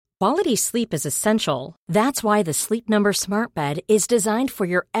Quality sleep is essential. That's why the Sleep Number Smart Bed is designed for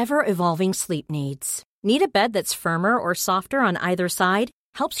your ever-evolving sleep needs. Need a bed that's firmer or softer on either side?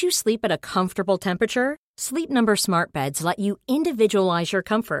 Helps you sleep at a comfortable temperature? Sleep Number Smart Beds let you individualize your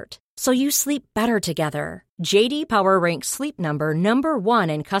comfort, so you sleep better together. J.D. Power ranks Sleep Number number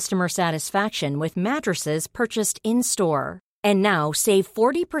 1 in customer satisfaction with mattresses purchased in-store. And now, save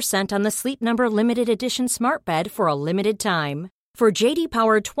 40% on the Sleep Number Limited Edition Smart Bed for a limited time. For J.D.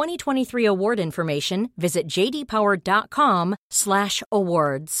 Power 2023 award information, visit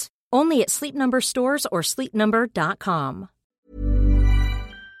jdpower.com/awards. Only at Sleep Number stores or sleepnumber.com.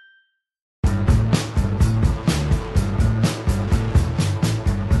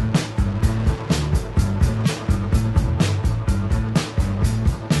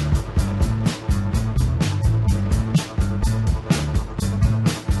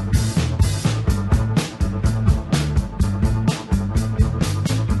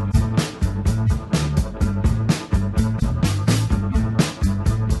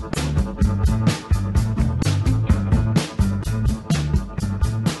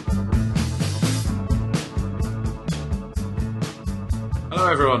 Hello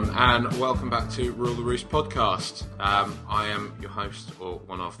everyone and welcome back to Rule the Roost podcast. I am your host, or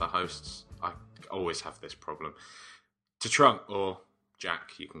one of the hosts. I always have this problem. To Trunk, or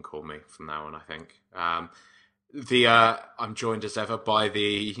Jack, you can call me from now on, I think. I'm joined as ever by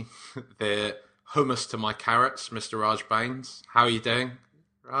the hummus to my carrots, Mr. Raj Baines. How are you doing,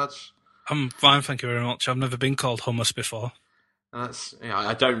 Raj? I'm fine, thank you very much. I've never been called hummus before. I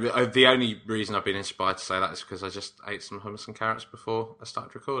don't. The only reason I've been inspired to say that is because I just ate some hummus and carrots before I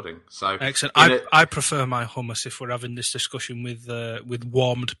started recording. So excellent. I prefer my hummus if we're having this discussion with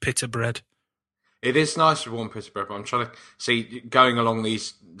warmed pita bread. It is nice with warm pita bread, but I'm trying to see going along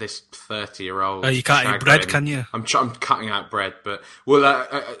this 30-year-old. You can't eat bread, can you? I'm cutting out bread, but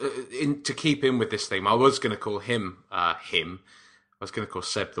to keep in with this theme, I was going to call him. I was going to call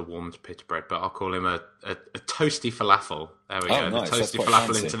Seb the warmed pita bread, but I'll call him a toasty falafel. There we go. Nice. The toasty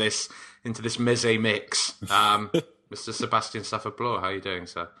falafel into this meze mix. Mr. Sebastian Stafford-Bloor, how are you doing,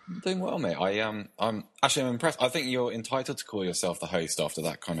 sir? I'm doing well, mate. I'm impressed. I think you're entitled to call yourself the host after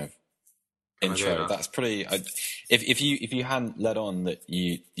that kind of intro. That's pretty. If you hadn't led on that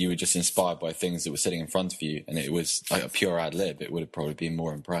you were just inspired by things that were sitting in front of you, and it was like a pure ad lib, it would have probably been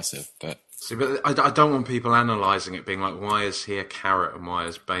more impressive. But I don't want people analysing it, being like, why is he a carrot and why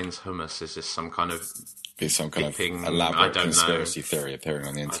is Baines hummus? Is this some kind of elaborate conspiracy theory appearing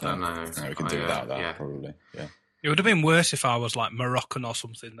on the internet? I don't know. No, we can do without that, probably. Yeah. It would have been worse if I was like Moroccan or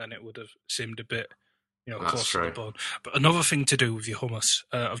something. Then it would have seemed a bit, close to the bone. But another thing to do with your hummus,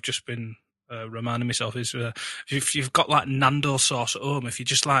 I've just been reminding myself is if you've got like Nando sauce at home, if you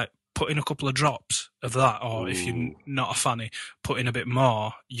just like put in a couple of drops of that, or if you're not a fanny, put in a bit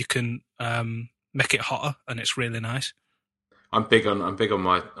more, you can make it hotter, and it's really nice. I'm big on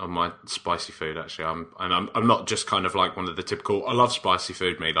my spicy food, actually. I'm not just kind of like one of the typical. I love spicy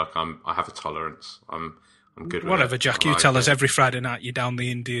food, me. Like I have a tolerance. I'm good. Whatever, with it. Jack. You tell us every Friday night you're down the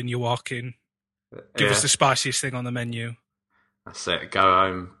Indian, you walk in, give us the spiciest thing on the menu. That's it. Go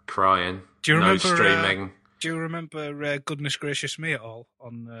home crying. Do you remember streaming? Do you remember Goodness Gracious Me at all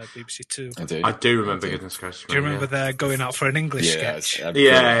on BBC Two? I do remember Goodness Gracious Me. Do you remember they're going out for an English sketch?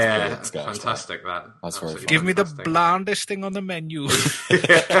 Yeah. Fantastic, that. That's very funny. Give me the blandest thing on the menu.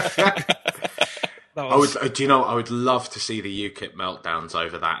 I would love to see the UKIP meltdowns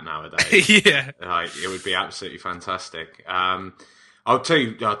over that nowadays. Yeah. It would be absolutely fantastic. I'll tell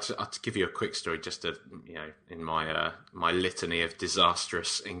you. I'll give you a quick story, just to in my litany of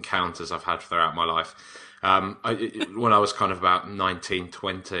disastrous encounters I've had throughout my life. When I was kind of about 19,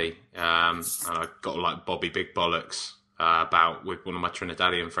 20, and I got like Bobby Big Bollocks with one of my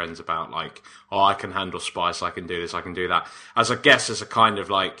Trinidadian friends about like, I can handle spice, I can do this, I can do that. As a kind of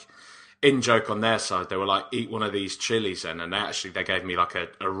like in joke on their side, they were like, eat one of these chilies then, and they gave me like a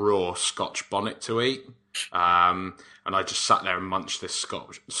raw Scotch bonnet to eat. And I just sat there and munched this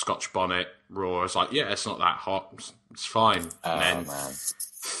Scotch bonnet raw. I was like, yeah, it's not that hot, it's fine. And then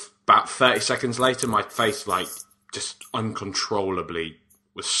about 30 seconds later, my face like just uncontrollably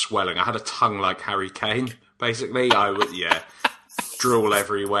was swelling. I had a tongue like Harry Kane, basically. Drool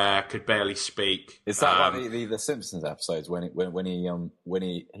everywhere, could barely speak. Is that like the Simpsons episodes when he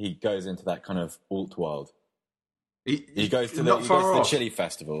goes into that kind of alt world? He goes to the chili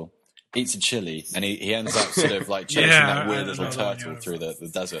festival, eats a chili, and he ends up sort of like chasing that weird little turtle through the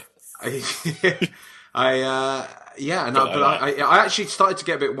desert. I actually started to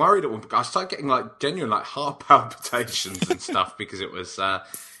get a bit worried at one point. I started getting like genuine like heart palpitations and stuff because it was that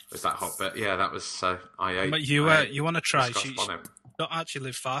hot. But yeah, that was so. But you want to try? don't actually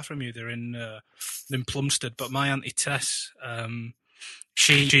live far from you. They're in Plumstead, but my auntie Tess,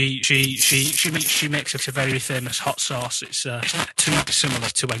 she makes a very famous hot sauce. It's too similar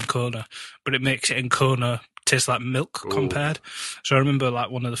to Encona, but it makes it Encona taste like milk compared. So I remember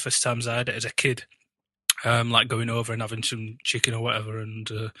like one of the first times I had it as a kid. Like going over and having some chicken or whatever, and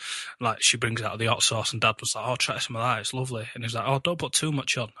like she brings out the hot sauce, and Dad was like, "Oh, try some of that, it's lovely." And he's like, "Oh, don't put too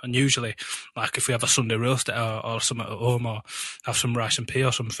much on." And usually, like if we have a Sunday roast or something at home, or have some rice and pea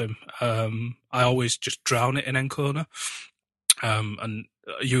or something, I always just drown it in Encona, and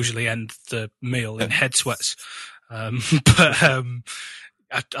usually end the meal in head sweats. But I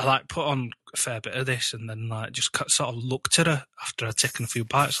like put on a fair bit of this, and then like just sort of looked at her after I'd taken a few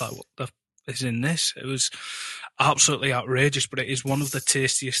bites, like, what the is in this? It was absolutely outrageous, but it is one of the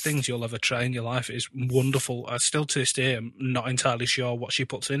tastiest things you'll ever try in your life. It is wonderful. I still to this day am not entirely sure what she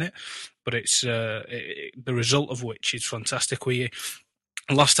puts in it, but it's the result of which is fantastic.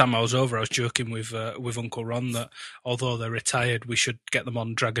 Last time I was over, I was joking with Uncle Ron that although they're retired, we should get them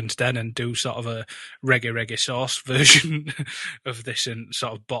on Dragon's Den and do sort of a reggae sauce version of this and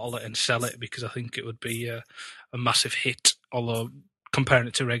sort of bottle it and sell it, because I think it would be a massive hit, although comparing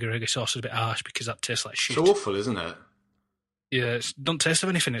it to reggae sauce is a bit harsh because that tastes like shit. It's awful, isn't it? Yeah, it don't taste of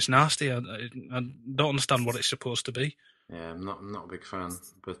anything. It's nasty. I don't understand what it's supposed to be. Yeah, I'm not a big fan.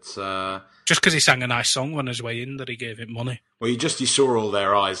 But just because he sang a nice song on his way in, that he gave it money. Well, you saw all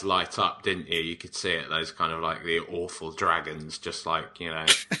their eyes light up, didn't you? You could see it. Those kind of like the awful dragons, just like, you know,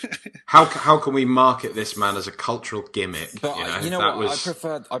 how can we market this man as a cultural gimmick? But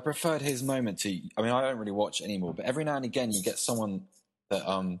I preferred his moment to. I mean, I don't really watch anymore, but every now and again you get someone that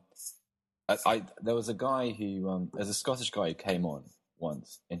there was a guy who there's a Scottish guy who came on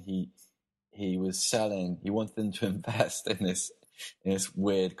once, and he was selling. He wanted them to invest in this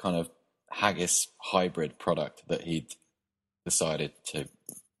weird kind of haggis hybrid product that he'd decided to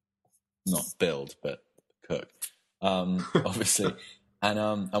not build but cook, obviously.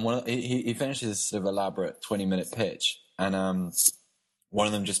 And he finished his sort of elaborate 20-minute pitch, and one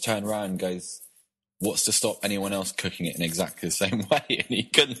of them just turned around and goes, "What's to stop anyone else cooking it in exactly the same way?" And he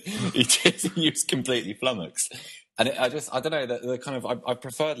couldn't. He was completely flummoxed. And I don't know, the kind of, I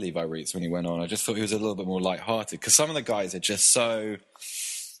preferred Levi Reitz when he went on. I just thought he was a little bit more lighthearted, because some of the guys are just so,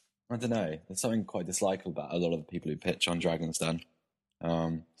 I don't know, there's something quite dislikable about a lot of the people who pitch on Dragon's Den.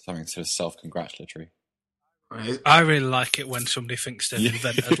 Something sort of self-congratulatory. I really like it when somebody thinks they've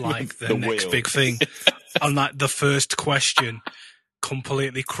invented like the next big thing. And like the first question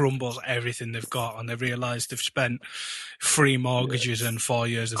completely crumbles everything they've got, and they realise they've spent 3 mortgages and 4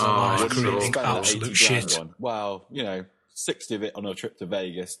 years of their life creating absolute shit. Well, 60 of it on a trip to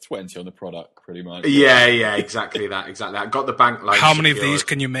Vegas, 20 on the product, pretty much. Yeah, exactly that. Got the bank loan. How many of these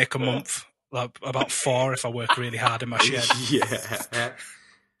can you make a month? Like about 4 if I work really hard in my shed. Yeah.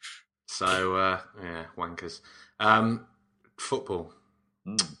 So, wankers. Football.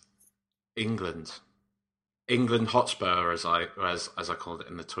 England Hotspur, as I called it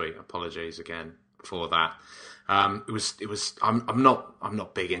in the tweet. Apologies again for that. It was. I'm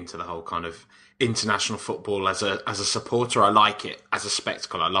not big into the whole kind of international football as a supporter. I like it as a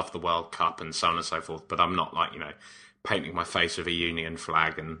spectacle. I love the World Cup and so on and so forth. But I'm not like painting my face with a Union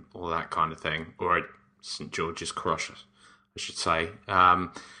flag and all that kind of thing, or a St George's Cross, I should say.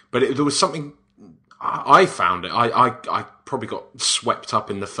 But there was something. I found it. I probably got swept up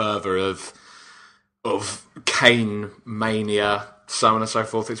in the fervour of Kane mania, so on and so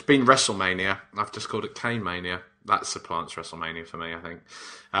forth. It's been WrestleMania. I've just called it Kane mania. That supplants WrestleMania for me, I think.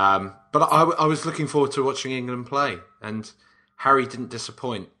 But I was looking forward to watching England play, and Harry didn't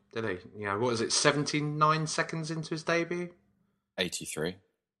disappoint, did he? What was it, 79 seconds into his debut? 83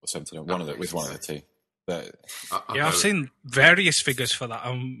 or 79. One of the two. But I've seen various figures for that.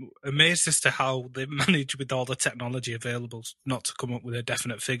 I'm amazed as to how they manage with all the technology available not to come up with a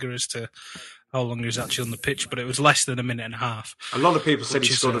definite figure as to how long he was actually on the pitch, but it was less than a minute and a half. A lot of people said he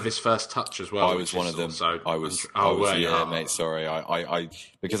scored of his first touch as well. I was one of them. Mate. Sorry,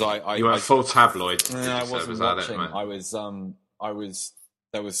 because you were full tabloid. I wasn't watching. I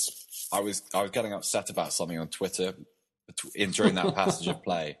was getting upset about something on Twitter during that passage of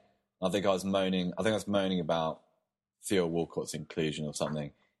play. I think I was moaning about Theo Walcott's inclusion or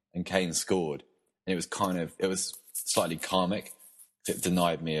something, and Kane scored. And it was slightly karmic. It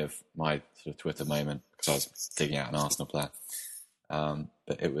denied me of my sort of Twitter moment because I was digging out an Arsenal player.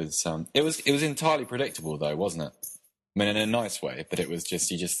 But it was entirely predictable though, wasn't it? I mean, in a nice way, but it was just,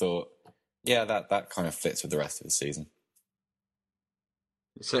 you just thought, yeah, that kind of fits with the rest of the season.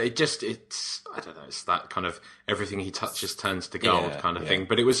 So it's I don't know, it's that kind of everything he touches turns to gold kind of thing.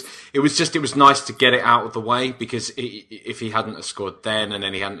 But it was nice to get it out of the way, because if he hadn't have scored then and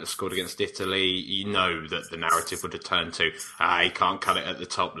then he hadn't have scored against Italy, you know that the narrative would have turned to he can't cut it at the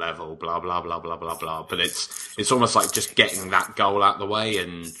top level, blah blah blah blah blah blah. But it's almost like just getting that goal out of the way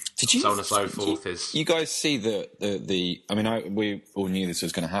and so on and so forth. You guys see the I mean, we all knew this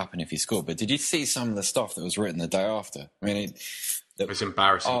was going to happen if he scored, but did you see some of the stuff that was written the day after? I mean, it was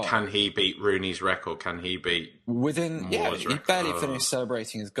embarrassing. Can he beat Rooney's record? Can he beat within? Yeah, he barely finished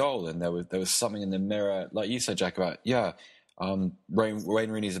celebrating his goal, and there was something in the mirror, like you said, Jack, about Wayne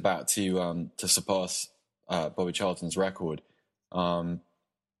Rooney's about to surpass Bobby Charlton's record. How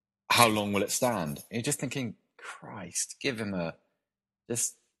long will it stand? You're just thinking, Christ, give him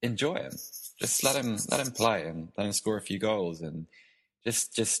just enjoy him, just let him play and let him score a few goals and.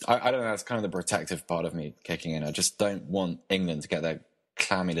 I don't know, that's kind of the protective part of me kicking in. I just don't want England to get their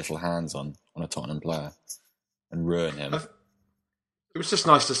clammy little hands on a Tottenham player and ruin him. It was just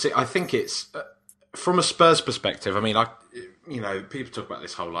nice to see. I think it's, from a Spurs perspective, I mean, people talk about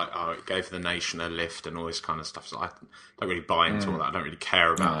this whole, it gave the nation a lift and all this kind of stuff. So I don't really buy into all that. I don't really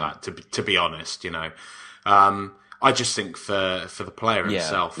care about that, to be honest, I just think for the player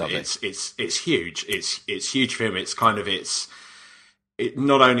himself, it's huge. It's huge for him. It's kind of,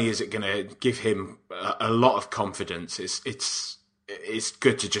 not only is it going to give him a lot of confidence, it's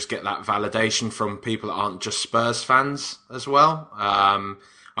good to just get that validation from people that aren't just Spurs fans as well.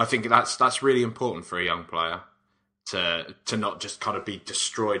 I think that's really important for a young player to not just kind of be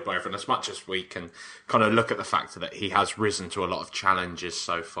destroyed by everyone. As much as we can kind of look at the fact that he has risen to a lot of challenges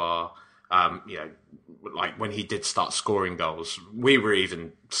so far. Like when he did start scoring goals, we were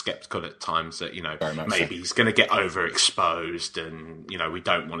even sceptical at times that, maybe he's going to get overexposed and, we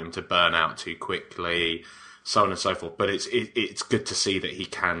don't want him to burn out too quickly, so on and so forth. But it's good to see that he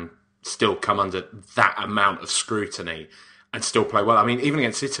can still come under that amount of scrutiny and still play well. I mean, even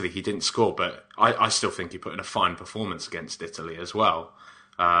against Italy, he didn't score, but I still think he put in a fine performance against Italy as well.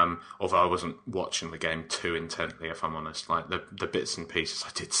 Although I wasn't watching the game too intently, if I'm honest. Like the bits and pieces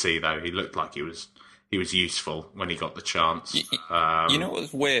I did see, though, he looked like he was useful when he got the chance. You know what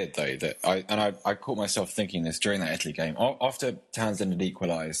was weird though, that I caught myself thinking this during that Italy game after Townsend had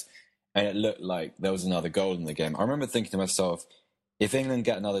equalised, and it looked like there was another goal in the game. I remember thinking to myself, if England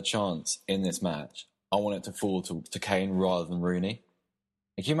get another chance in this match, I want it to fall to Kane rather than Rooney.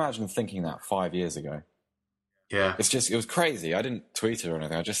 Can you imagine thinking that 5 years ago? Yeah, it was crazy. I didn't tweet it or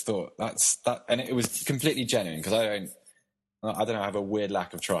anything. I just thought that, and it was completely genuine because I don't know. I have a weird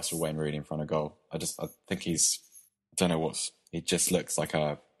lack of trust for Wayne Rooney in front of goal. I think he just looks like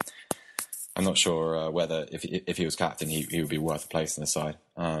I'm not sure whether if he was captain, he would be worth a place in the side.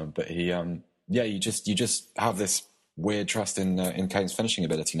 But you just have this weird trust in Kane's finishing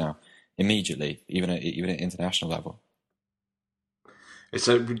ability now immediately, even at international level.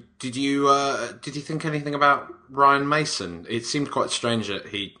 So, did you think anything about Ryan Mason? It seemed quite strange that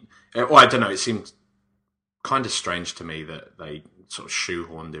I don't know. It seemed kind of strange to me that they sort of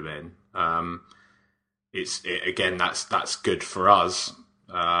shoehorned him in. Again, that's good for us.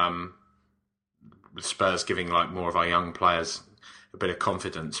 With Spurs giving more of our young players a bit of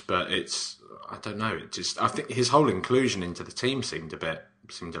confidence, but I don't know. I think his whole inclusion into the team seemed a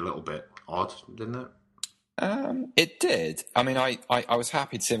little bit odd, didn't it? It did. I mean, I was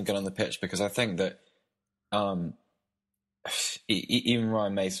happy to see him get on the pitch because I think that even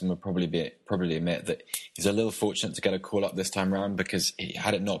Ryan Mason would probably admit that he's a little fortunate to get a call up this time round, because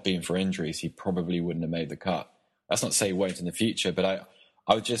had it not been for injuries, he probably wouldn't have made the cut. That's not to say he won't in the future, but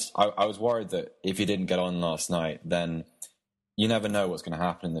I was worried that if he didn't get on last night, then you never know what's going to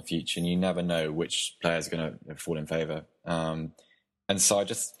happen in the future, and you never know which players are going to fall in favour. And so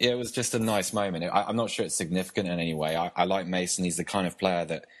it was just a nice moment. I'm not sure it's significant in any way. I like Mason. He's the kind of player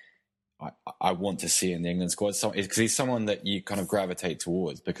that I want to see in the England squad, because he's someone that you kind of gravitate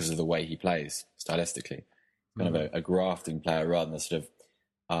towards because of the way he plays stylistically. Kind of a grafting player rather than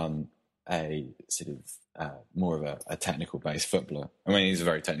more of a technical based footballer. I mean, he's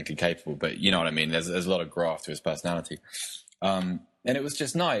very technically capable, but you know what I mean. There's a lot of graft to his personality. And it was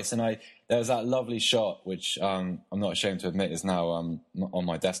just nice. And there was that lovely shot, which I'm not ashamed to admit is now on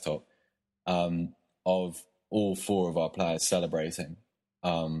my desktop, of all four of our players celebrating.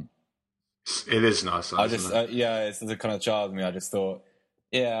 It is nice. It's the kind of child in me. I just thought,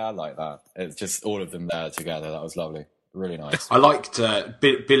 yeah, I like that. It's just all of them there together. That was lovely. Really nice. I liked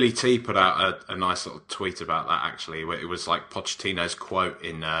Billy T put out a nice little tweet about that, actually, where it was like Pochettino's quote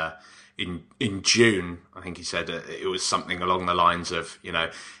in June. I think he said it was something along the lines of,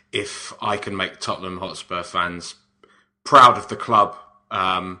 if I can make Tottenham Hotspur fans proud of the club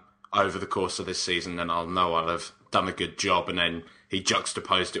over the course of this season, then I'll know I'll have done a good job. And then he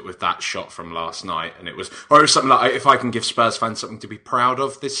juxtaposed it with that shot from last night, and it was something like, if I can give Spurs fans something to be proud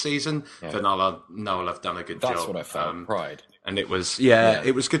of this season, then I'll know I'll have done a good job. That's what I felt, pride. And it was,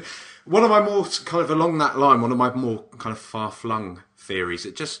 it was good. One of my more kind of along that line, one of my more kind of far-flung theories,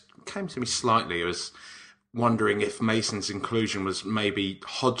 it just came to me slightly. I was wondering if Mason's inclusion was maybe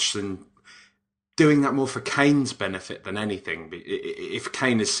Hodgson doing that more for Kane's benefit than anything. If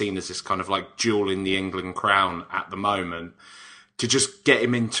Kane is seen as this kind of like jewel in the England crown at the moment, to just get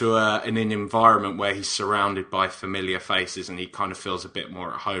him into an environment where he's surrounded by familiar faces and he kind of feels a bit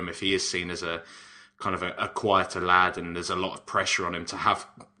more at home, if he is seen as a kind of a quieter lad and there's a lot of pressure on him, to have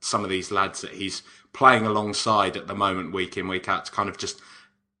some of these lads that he's playing alongside at the moment, week in, week out, to kind of just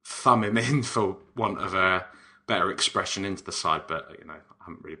thumb him in, for want of a better expression, into the side. But, I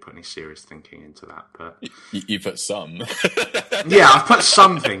haven't really put any serious thinking into that. But you put some. Yeah, I've put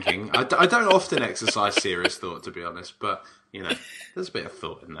some thinking. I don't often exercise serious thought, to be honest, but there's a bit of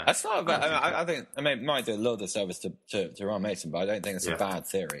thought in there. That's not a bad. I think it might do a little disservice to Ryan Mason, but I don't think it's a bad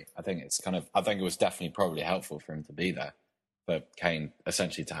theory. I think it's I think it was definitely probably helpful for him to be there, for Kane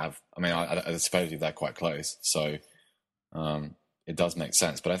essentially to have. I suppose they're quite close, so it does make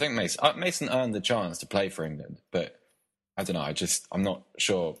sense. But I think Mason earned the chance to play for England, but I don't know. I'm not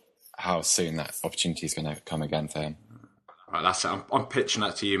sure how soon that opportunity is going to come again for him. Right, that's it. I'm pitching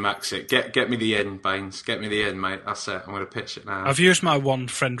that to you, Max. Get me the in, Baines. Get me the in, mate. That's it. I'm going to pitch it now. I've used my one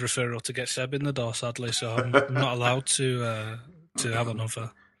friend referral to get Seb in the door, sadly, so I'm not allowed to have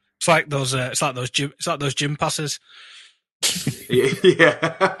another. It's like those. It's like those gym passes.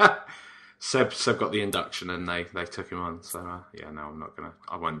 Yeah. Seb got the induction and they took him on. So no, I'm not gonna.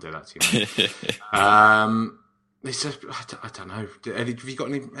 I won't do that to you, mate. I don't know. Have you got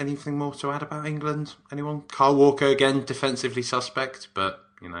anything more to add about England? Anyone? Kyle Walker, again, defensively suspect, but,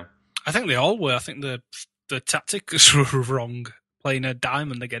 I think they all were. I think the tactics were wrong. Playing a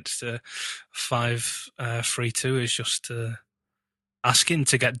diamond against a 5-3-2 is just asking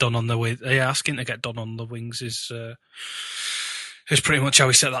to get done on the way. Yeah, asking to get done on the wings is pretty much how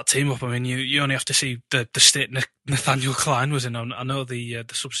he set that team up. I mean, you only have to see the state Nathaniel Klein was in. I know the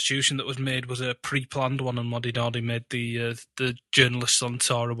substitution that was made was a pre-planned one, and what he'd already made the journalists on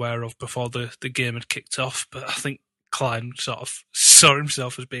tour aware of before the game had kicked off. But I think Klein sort of saw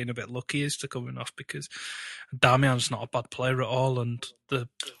himself as being a bit lucky as to coming off, because Damian's not a bad player at all, and the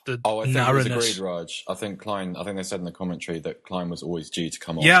I think narrowness. It was agreed, Raj. I think they said in the commentary that Klein was always due to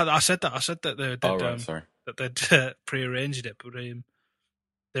come off. Yeah, I said that. I said that they did. Sorry. That they'd prearranged it, but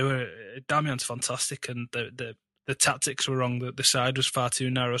Damian's fantastic, and the tactics were wrong. The side was far too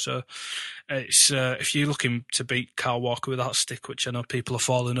narrow. So it's if you're looking to beat Kyle Walker with that stick, which I know people are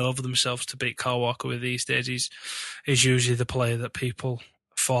falling over themselves to beat Kyle Walker with these days, he's usually the player that people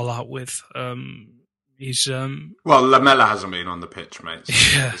fall out with. He's well, Lamella hasn't been on the pitch, mate.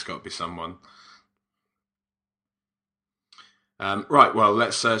 So there's got to be someone. Right, well,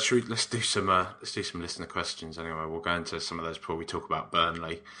 let's do some listener questions anyway. We'll go into some of those before we talk about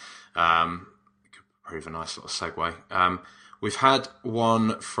Burnley. Could prove a nice little segue. We've had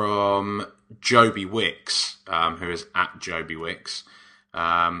one from Joby Wicks, who is at Joby Wicks,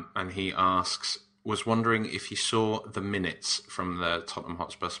 and he asks, was wondering if you saw the minutes from the Tottenham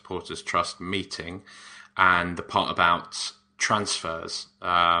Hotspur Supporters Trust meeting and the part about transfers.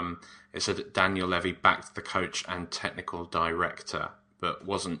 It said that Daniel Levy backed the coach and technical director, but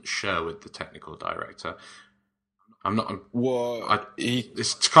wasn't Sherwood the technical director.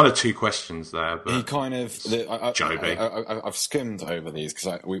 It's kind of two questions there. But he kind of... Joby. I've skimmed over these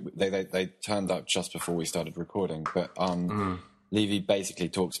because they turned up just before we started recording, but Levy basically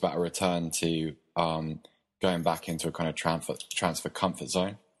talks about a return to going back into a kind of transfer comfort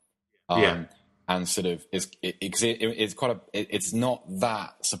zone. And sort of it's not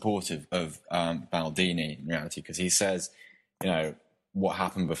that supportive of Baldini in reality, because he says, what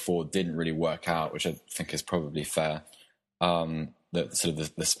happened before didn't really work out, which I think is probably fair. That sort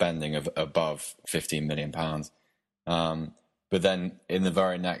of the spending of above £15 million, but then in the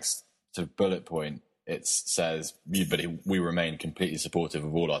very next sort of bullet point, it says, we remain completely supportive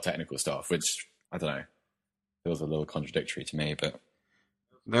of all our technical staff, which I don't know, feels a little contradictory to me, but.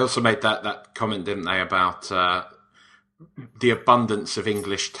 They also made that comment, didn't they, about the abundance of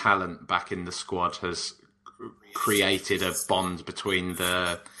English talent back in the squad has created a bond between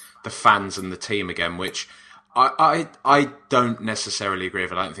the fans and the team again, which I don't necessarily agree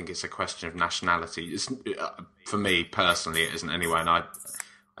with. I don't think it's a question of nationality. For me personally, it isn't anyway, and I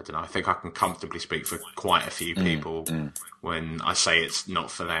don't know. I think I can comfortably speak for quite a few people when I say it's not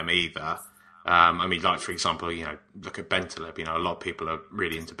for them either. I mean, like, for example, look at Bentaleb. A lot of people are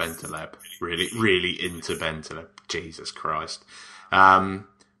really into Bentaleb. Really, really into Bentaleb. Jesus Christ. But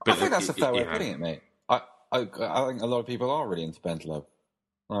I think that's a fair way of putting it, mate. I think a lot of people are really into Bentaleb.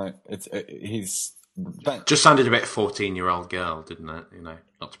 Like, he's... Just sounded a bit 14-year-old girl, didn't it?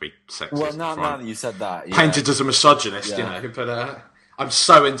 Not to be sexist. Well, now that you said that, yeah. Painted as a misogynist, but I'm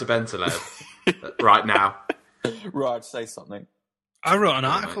so into Bentaleb right now. Right, say something. I wrote an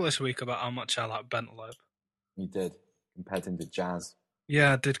article this week about how much I like Bentaleb. You did. Compared him to Jazz.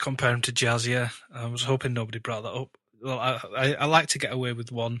 Yeah, I did compare him to Jazz, yeah. I was hoping nobody brought that up. Well, I like to get away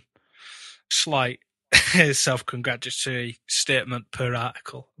with one slight self-congratulatory statement per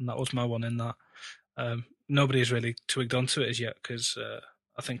article, and that was my one in that. Nobody has really twigged onto it as yet, because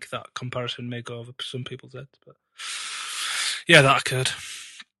I think that comparison may go over some people's heads. But yeah, that occurred.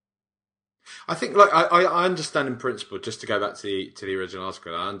 I think, like, I understand in principle. Just to go back to the original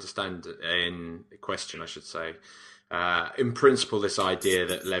article, I understand in question, I should say. In principle, this idea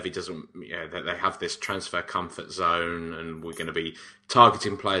that Levy doesn't, that they have this transfer comfort zone, and we're going to be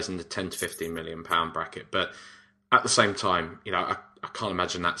targeting players in the 10 to 15 million pound bracket. But at the same time, I can't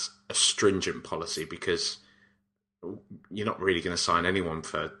imagine that's a stringent policy, because you're not really going to sign anyone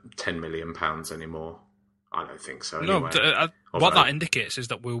for 10 million pounds anymore. I don't think so. Anyway. No, what that indicates is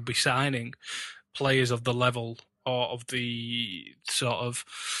that we'll be signing players of the level or of the sort of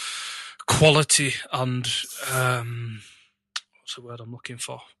quality and what's the word I'm looking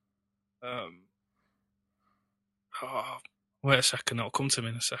for? Wait a second, it'll come to me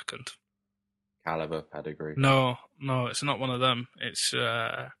in a second. Caliber, pedigree. No, it's not one of them. It's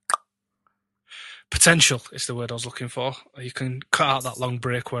potential is the word I was looking for. You can cut out that long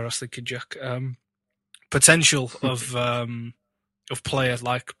break where I was thinking, Jack. Potential of players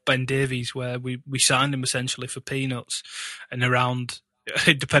like Ben Davies, where we signed him essentially for peanuts, and around,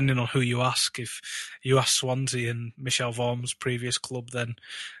 depending on who you ask, if you ask Swansea and Michel Vorm's previous club, then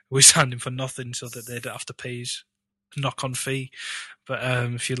we signed him for nothing so that they don't have to pay his knock-on fee. But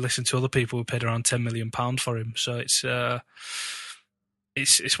if you listen to other people, we paid around £10 million for him. So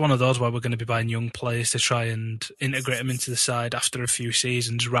it's one of those where we're going to be buying young players to try and integrate them into the side after a few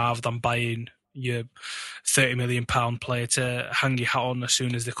seasons, rather than buying your £30 million player to hang your hat on as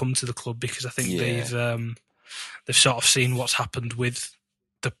soon as they come to the club, because I think they've sort of seen what's happened with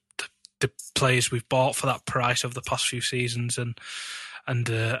the players we've bought for that price over the past few seasons, and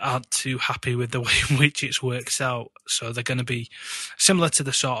aren't too happy with the way in which it's worked out. So they're going to be similar to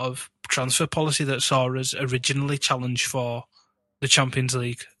the sort of transfer policy that saw us originally challenge for the Champions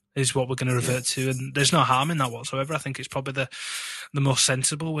League, is what we're going to revert to, and there's no harm in that whatsoever. I think it's probably the most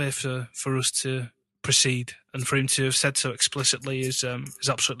sensible way for us to proceed, and for him to have said so explicitly is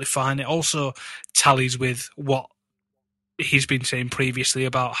absolutely fine. It also tallies with what he's been saying previously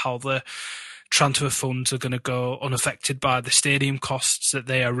about how the transfer funds are going to go unaffected by the stadium costs, that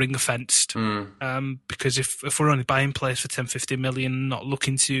they are ring-fenced. Because if we're only buying players for 10-15 million, not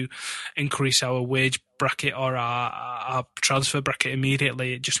looking to increase our wage bracket or our transfer bracket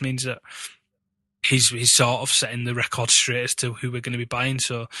immediately, it just means that he's sort of setting the record straight as to who we're going to be buying.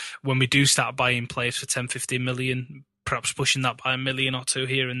 So when we do start buying players for 10-15 million, perhaps pushing that by $1 million or $2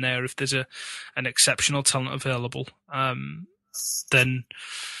 here and there, if there's an exceptional talent available, then,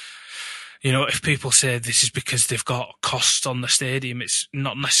 if people say this is because they've got costs on the stadium, it's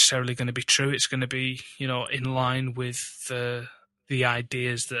not necessarily going to be true. It's going to be, in line with the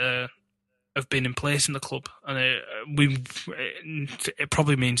ideas that have been in place in the club, and it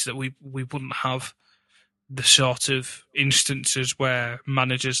probably means that we wouldn't have the sort of instances where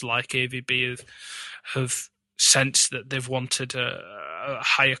managers like AVB have sensed that they've wanted a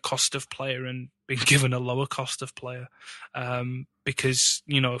higher cost of player and been given a lower cost of player, because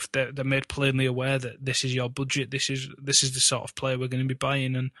if they're made plainly aware that this is your budget, this is the sort of player we're going to be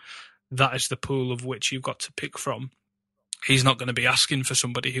buying, and that is the pool of which you've got to pick from. He's not going to be asking for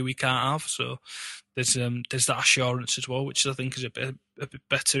somebody who he can't have, so there's that assurance as well, which I think is a bit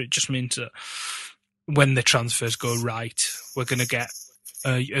better. It just means that when the transfers go right, we're going to get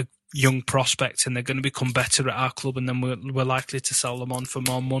a young prospect, and they're going to become better at our club, and then we're likely to sell them on for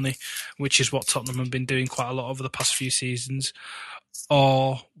more money, which is what Tottenham have been doing quite a lot over the past few seasons.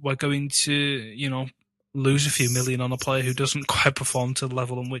 Or we're going to, lose a few million on a player who doesn't quite perform to the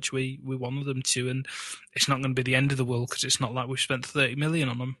level in which we wanted them to, and it's not going to be the end of the world, because it's not like we've spent 30 million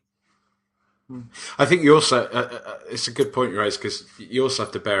on them. I think you also, it's a good point you raised, because you also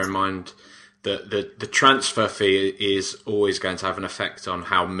have to bear in mind that the transfer fee is always going to have an effect on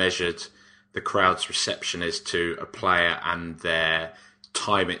how measured the crowd's reception is to a player and their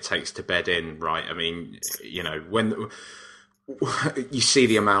time it takes to bed in, right? I mean, you see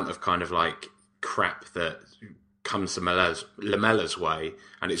the amount of kind of like crap that comes to Lamella's way,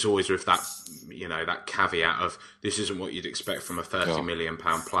 and it's always with that, you know, that caveat of this isn't what you'd expect from a £30 million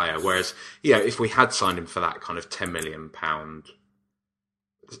player. Whereas, you know, if we had signed him for that kind of £10 million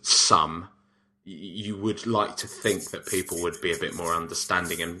sum, you would like to think that people would be a bit more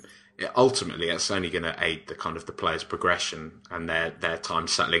understanding, and ultimately it's only going to aid the kind of the players' progression and their time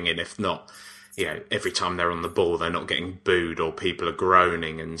settling in. If not, you know, every time they're on the ball, they're not getting booed or people are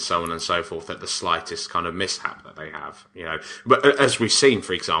groaning and so on and so forth at the slightest kind of mishap that they have, you know. But as we've seen,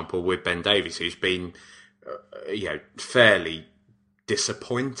 for example, with Ben Davies, who's been, you know, fairly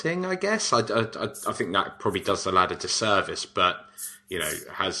disappointing, I guess. I think that probably does the lad a disservice, but, you know,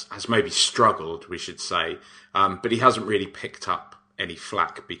 has maybe struggled, we should say. But he hasn't really picked up any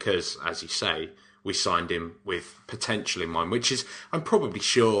flack because, as you say, we signed him with potential in mind, which is, I'm probably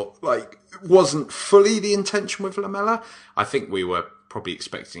sure, like, wasn't fully the intention with Lamela. I think we were probably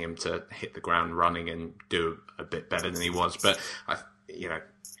expecting him to hit the ground running and do a bit better than he was. But, you know,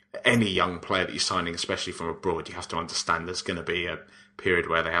 any young player that you're signing, especially from abroad, you have to understand there's going to be a period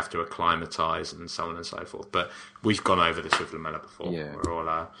where they have to acclimatise and so on and so forth. But we've gone over this with Lamela before. Yeah.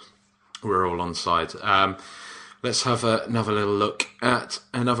 We're all on side. Let's have another little look at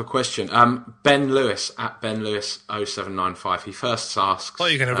another question. Ben Lewis at Ben Lewis 0795. He first asks. I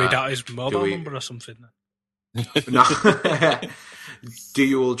thought you were going to read out his mobile number or something. No. Do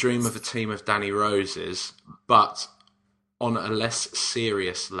you all dream of a team of Danny Roses? But on a less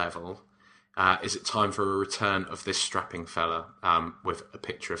serious level, is it time for a return of this strapping fella with a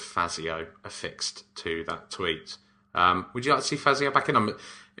picture of Fazio affixed to that tweet? Would you like to see Fazio back in?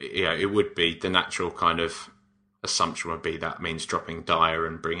 Yeah, it would be the natural kind of assumption would be that means dropping Dyer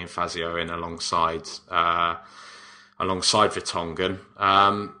and bringing Fazio in alongside Vertonghen.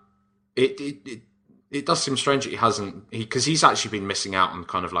 It does seem strange that he hasn't, because he's actually been missing out on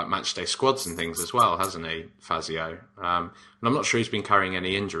kind of like matchday squads and things as well, hasn't he, Fazio? And I'm not sure he's been carrying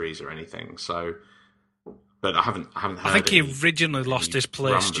any injuries or anything. So, but I haven't heard. I think he originally lost his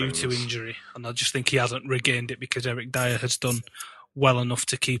place due to injury, and I just think he hasn't regained it because Eric Dyer has done well enough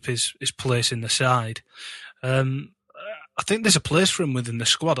to keep his place in the side. I think there's a place for him within the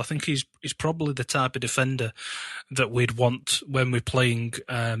squad. I think he's probably the type of defender that we'd want when we're playing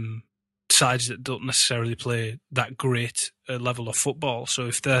sides that don't necessarily play that great level of football. So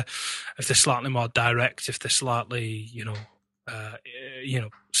if they're slightly more direct, if they're slightly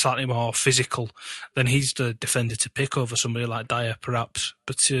slightly more physical, then he's the defender to pick over somebody like Dyer, perhaps.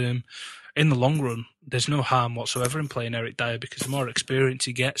 But in the long run, there's no harm whatsoever in playing Eric Dyer because the more experience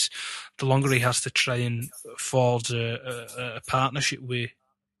he gets, the longer he has to try and forge a partnership with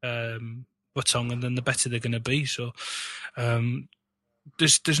Vertonghen, then the better they're going to be. So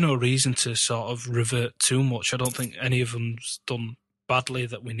there's no reason to sort of revert too much. I don't think any of them's done badly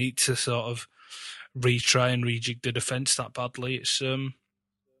that we need to sort of retry and rejig the defence that badly. It's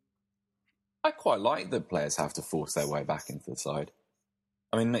I quite like that players have to force their way back into the side.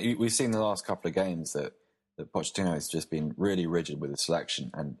 I mean, we've seen the last couple of games that Pochettino has just been really rigid with the selection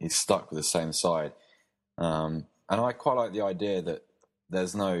and he's stuck with the same side. And I quite like the idea that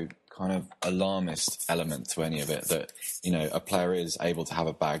there's no kind of alarmist element to any of it, that, you know, a player is able to have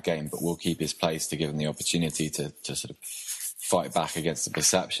a bad game, but will keep his place to give him the opportunity to sort of fight back against the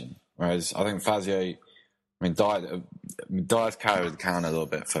perception. Whereas I think Fazio, Dyer's carried the can a little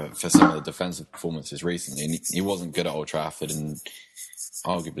bit for some of the defensive performances recently. And he wasn't good at Old Trafford and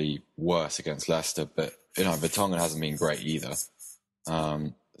arguably worse against Leicester, but, you know, Vertonghen hasn't been great either.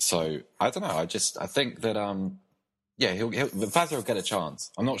 So I don't know. I think that Fazio will get a chance.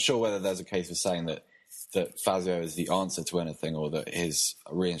 I'm not sure whether there's a case for saying that Fazio is the answer to anything or that his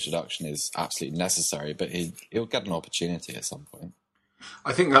reintroduction is absolutely necessary, but he'll get an opportunity at some point.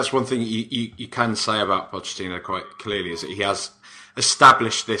 I think that's one thing you can say about Pochettino quite clearly, is that he has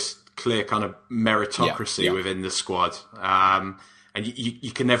established this clear kind of meritocracy within the squad. And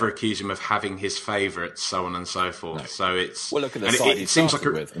you can never accuse him of having his favourites, so on and so forth. No. So it's look at the side he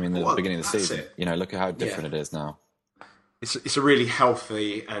started with. I mean, the beginning of the season. You know, look at how different it is now. It's a really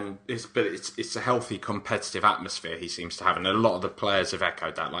healthy it's a healthy competitive atmosphere he seems to have, and a lot of the players have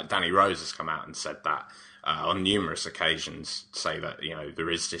echoed that. Like Danny Rose has come out and said that on numerous occasions, say that, you know, there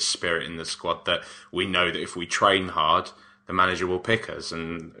is this spirit in the squad that we know that if we train hard, the manager will pick us,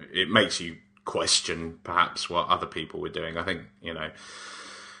 and it makes you question perhaps what other people were doing, I think, you know,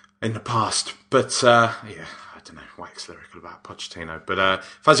 in the past. But I don't know, wax lyrical about Pochettino. But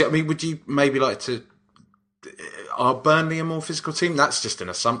Fazio, I mean, would you maybe like to, are Burnley a more physical team? That's just an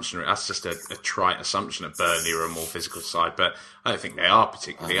assumption. That's just a trite assumption that Burnley are a more physical side, but I don't think they are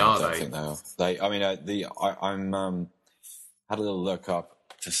particularly, are they? I don't think they are. had a little look up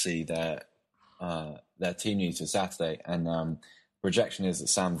to see their team news for Saturday, and projection is that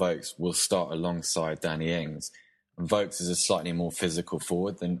Sam Vokes will start alongside Danny Ings. And Vokes is a slightly more physical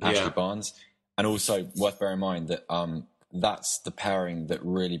forward than Ashley Barnes, and also worth bearing in mind that that's the pairing that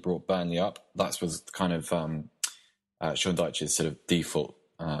really brought Burnley up. That was kind of Sean Dyche's sort of default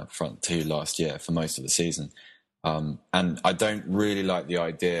front two last year for most of the season. And I don't really like the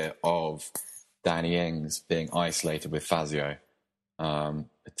idea of Danny Ings being isolated with Fazio,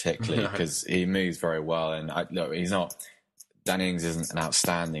 particularly because he moves very well. And he's not. Danny Ings isn't an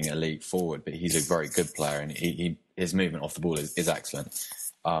outstanding elite forward, but he's a very good player, and his movement off the ball is excellent.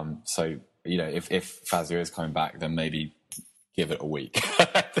 So if Fazio is coming back, then maybe give it a week.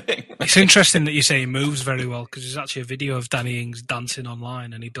 I think. It's interesting that you say he moves very well, because there's actually a video of Danny Ings dancing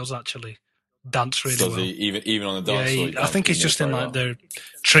online, and he does actually dance really well. He, even on the dance floor? I think he's just in like the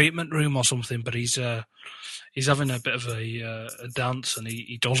treatment room or something, but he's having a bit of a dance, and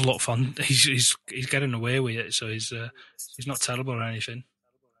he does look fun. He's getting away with it, so he's not terrible or anything.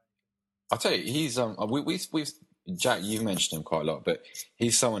 I'll tell you, he's we've Jack, you've mentioned him quite a lot, but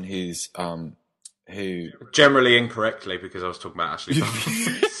he's someone who generally incorrectly, because I was talking about Ashley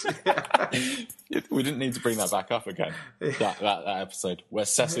Barnes. We didn't need to bring that back up again. That episode where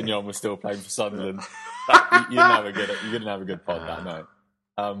Sessegnon was still playing for Sunderland. You didn't have a good pod that night.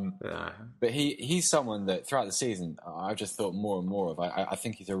 But he's someone that throughout the season I've just thought more and more of. I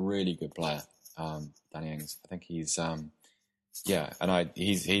think he's a really good player, Danny Ings. I think he's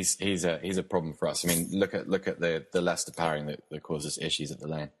he's a problem for us. I mean, look at the Leicester pairing that causes issues at the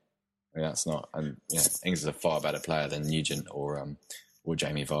Lane. I mean, that's not, and Ings is a far better player than Nugent or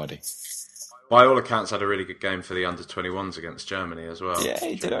Jamie Vardy. By all accounts, had a really good game for the under-21s against Germany as well. Yeah,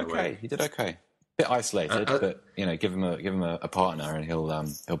 he did okay. Bit isolated, but give him a partner, and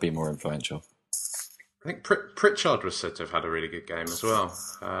he'll be more influential. I think Pritchard was said to have had a really good game as well.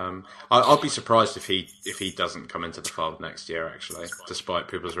 I'll be surprised if he doesn't come into the fold next year, actually, despite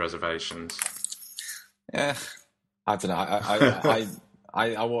people's reservations. Yeah, I don't know.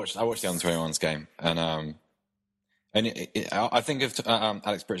 I watched the under-21s game, and I think of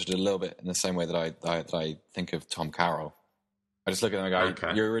Alex Pritchard a little bit in the same way that I think of Tom Carroll. I just look at him and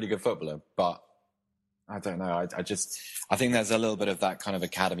go, "You're a really good footballer," but I don't know. I think there's a little bit of that kind of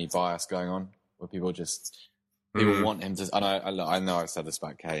academy bias going on, where people want him to. And I know I've said this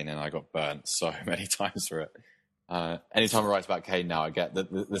about Kane, and I got burnt so many times for it. Anytime I write about Kane now, I get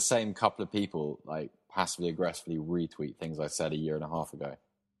the same couple of people like passively aggressively retweet things I said a year and a half ago.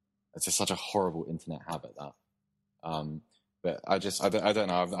 It's just such a horrible internet habit, that. But I don't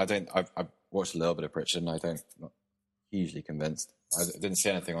know. I've watched a little bit of Pritchard, and I'm not hugely convinced. I didn't see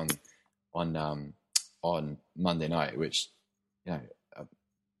anything on Monday night which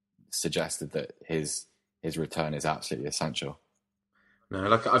suggested that his return is absolutely essential. No,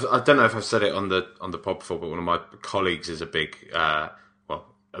 like I don't know if I've said it on the pod before, but one of my colleagues is a big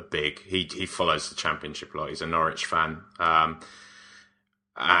he follows the Championship a lot. He's a Norwich fan,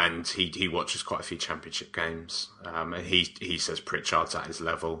 and he watches quite a few Championship games. And he says Pritchard's at his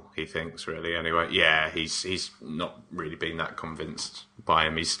level. He thinks, really. Anyway, yeah, he's not really been that convinced by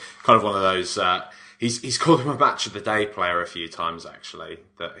him. He's kind of one of those. He's called him a match of the day player a few times, actually.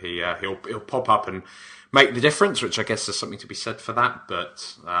 That he'll pop up and make the difference, which I guess there's something to be said for that.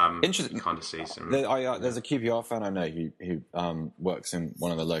 But interesting, kind of sees him. There's a QPR fan I know who works in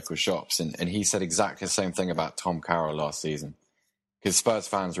one of the local shops, and he said exactly the same thing about Tom Carroll last season. Because Spurs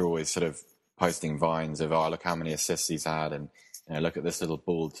fans are always sort of posting vines of, look how many assists he's had, and look at this little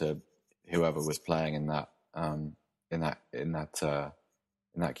ball to whoever was playing in that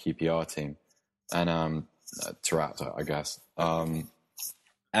QPR team, and Tarat, I guess.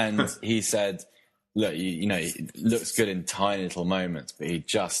 And he said, look, he looks good in tiny little moments, but he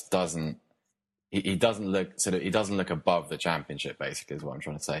just doesn't. He doesn't look above the Championship. Basically, is what I'm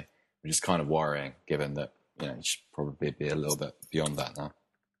trying to say, which is kind of worrying, given that he should probably be a little bit beyond that now.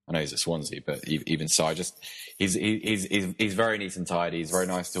 I know he's at Swansea, but even so, he's very neat and tidy. He's very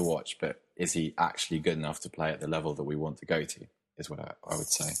nice to watch, but is he actually good enough to play at the level that we want to go to? Is what I would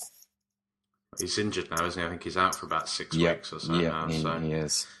say. He's injured now, isn't he? I think he's out for about 6 weeks or so now. He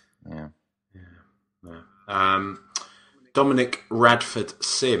is. Yeah. Dominic Radford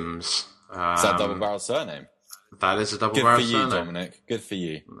Sims. Is that a double-barrel surname? That is a double-barrel surname. Good for you, Dominic. Good for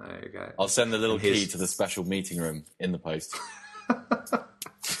you. There you go. I'll send the little key to the special meeting room in the post.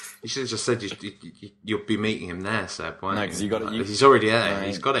 You should have just said you'll be meeting him there, Seb. No, because you got it. He's already there.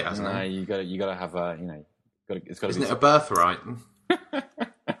 He's got it, hasn't he? No, you got to have it's got to. Isn't it a birthright?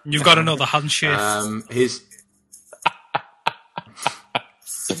 You've got another handshake.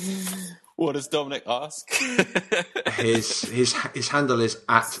 What does Dominic ask? his handle is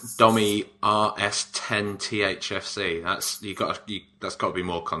at DommyRS10THFC. That's got to be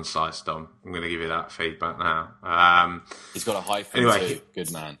more concise, Dom. I'm going to give you that feedback now. He's got a hyphen too.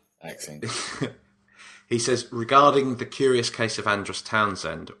 Good man. Excellent. He says, regarding the curious case of Andros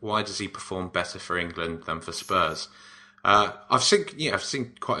Townsend, why does he perform better for England than for Spurs? I've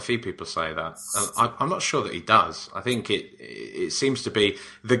seen quite a few people say that. I'm not sure that he does. I think it seems to be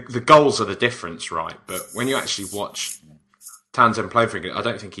the goals are the difference, right? But when you actually watch Townsend play for England, I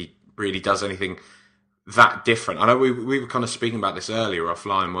don't think he really does anything that different. I know we were kind of speaking about this earlier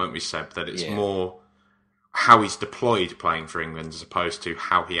offline, weren't we, Seb? That it's more how he's deployed playing for England as opposed to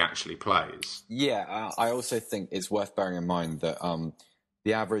how he actually plays. Yeah, I also think it's worth bearing in mind that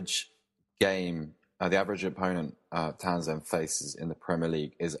the average game. The average opponent Townsend faces in the Premier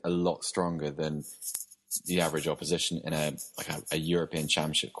League is a lot stronger than the average opposition in a European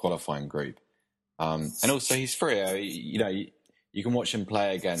Championship qualifying group. And also, he's free. You can watch him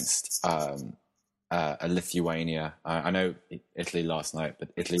play against a Lithuania. I know Italy last night, but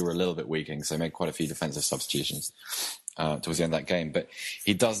Italy were a little bit weakening, so they made quite a few defensive substitutions towards the end of that game. But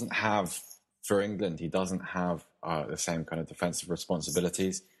he doesn't have, for England, the same kind of defensive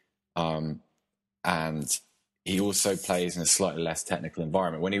responsibilities. And he also plays in a slightly less technical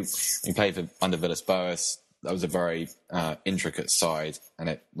environment. When he played under Villas-Boas, that was a very intricate side, and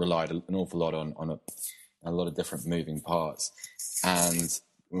it relied an awful lot on a lot of different moving parts. And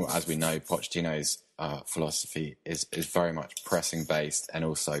as we know, Pochettino's philosophy is very much pressing-based and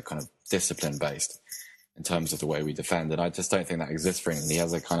also kind of discipline-based in terms of the way we defend. And I just don't think that exists for England. He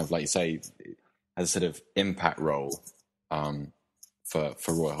has a kind of, like you say, has a sort of impact role for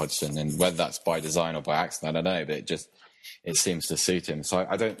Roy Hodgson, and whether that's by design or by accident, I don't know, but it seems to suit him. So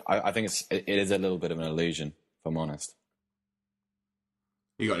I think it is a little bit of an illusion, if I'm honest.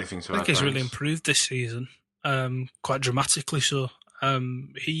 You got anything to add? I think he's really improved this season, quite dramatically so.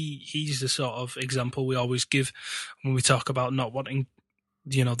 He's the sort of example we always give when we talk about not wanting,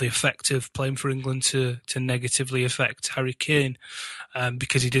 the effect of playing for England to negatively affect Harry Kane,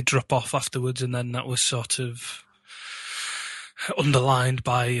 because he did drop off afterwards, and then that was sort of underlined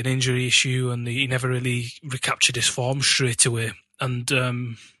by an injury issue, and he never really recaptured his form straight away. And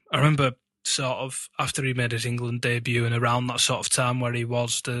I remember sort of after he made his England debut and around that sort of time where he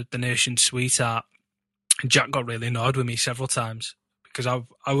was the nation's sweetheart, Jack got really annoyed with me several times because I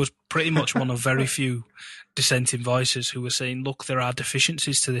was pretty much one of very few dissenting voices who were saying, look, there are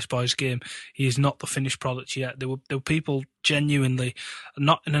deficiencies to this boy's game. He is not the finished product yet. There were people genuinely,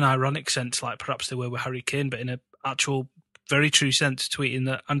 not in an ironic sense like perhaps they were with Harry Kane, but in an actual very true sense, tweeting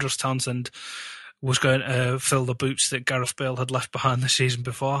that Andros Townsend was going to fill the boots that Gareth Bale had left behind the season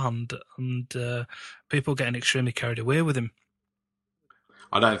beforehand, and people getting extremely carried away with him.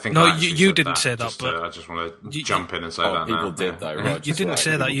 I don't think. No, you didn't say that, but I just want to jump in and say that. People did though. Right? You didn't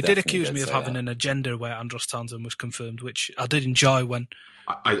say that. You did accuse me of having an agenda where Andros Townsend was confirmed, which I did enjoy when.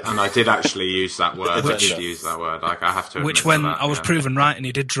 I did actually use that word. I did use that word. I have to. Which, when I was proven right and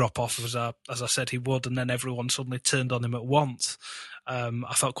he did drop off as I said he would, and then everyone suddenly turned on him at once.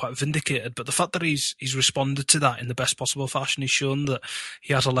 I felt quite vindicated. But the fact that he's responded to that in the best possible fashion, he's shown that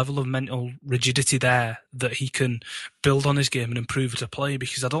he has a level of mental rigidity there that he can build on his game and improve it to play.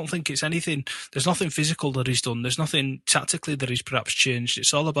 Because I don't think it's anything. There's nothing physical that he's done. There's nothing tactically that he's perhaps changed.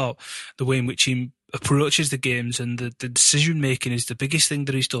 It's all about the way in which he approaches the games, and the decision making is the biggest thing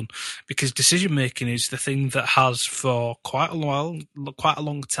that he's done, because decision making is the thing that has for quite a long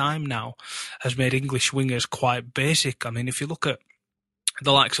time now has made English wingers quite basic. I mean, if you look at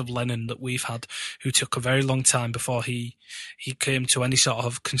the likes of Lennon that we've had, who took a very long time before he came to any sort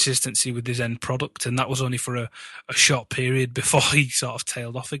of consistency with his end product, and that was only for a short period before he sort of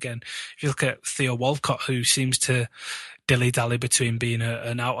tailed off again. If you look at Theo Walcott, who seems to dilly-dally between being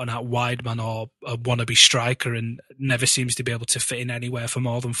an out-and-out wide man or a wannabe striker and never seems to be able to fit in anywhere for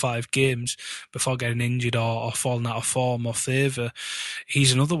more than 5 games before getting injured or falling out of form or favour.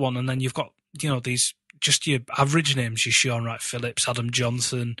 He's another one. And then you've got, these just your average names, your Sean Wright-Phillips, Adam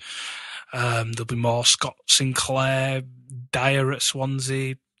Johnson, there'll be more, Scott Sinclair, Dyer at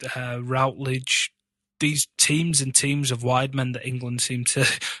Swansea, Routledge. These teams and teams of wide men that England seem to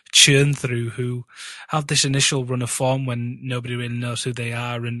churn through, who have this initial run of form when nobody really knows who they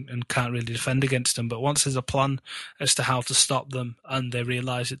are and can't really defend against them. But once there's a plan as to how to stop them, and they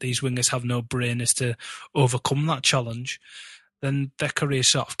realise that these wingers have no brain as to overcome that challenge, then their careers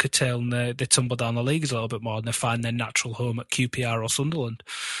sort of curtail and they tumble down the leagues a little bit more, and they find their natural home at QPR or Sunderland.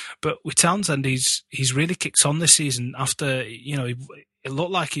 But with Townsend, he's really kicked on this season after, it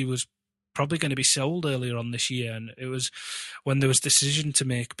looked like he was probably going to be sold earlier on this year, and it was when there was a decision to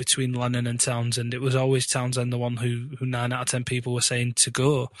make between Lennon and Townsend, it was always Townsend the one who 9 out of 10 people were saying to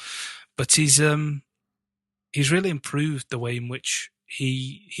go. But he's really improved the way in which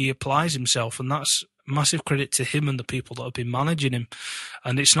he applies himself, and that's massive credit to him and the people that have been managing him.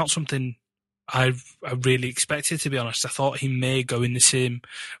 And it's not something I really expected, to be honest. I thought he may go in the same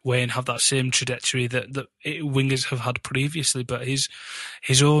way and have that same trajectory that wingers have had previously, but his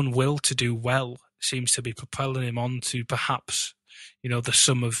own will to do well seems to be propelling him on to perhaps, the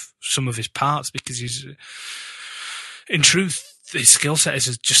sum of his parts, because he's, in truth, his skill set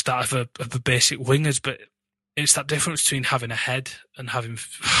is just that of a basic wingers, but it's that difference between having a head and having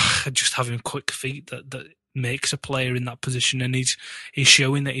quick feet that makes a player in that position, and he's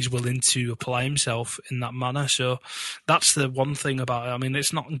showing that he's willing to apply himself in that manner. So that's the one thing about it. I mean,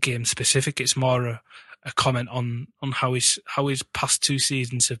 it's not game specific; it's more a comment on how his past 2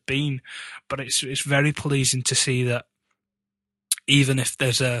 seasons have been. But it's very pleasing to see that even if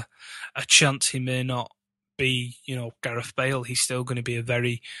there's a chance he may not be, Gareth Bale, he's still going to be a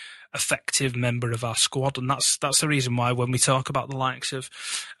very effective member of our squad, and that's the reason why when we talk about the likes of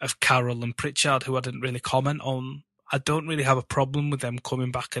Carroll and Pritchard, who I didn't really comment on, I don't really have a problem with them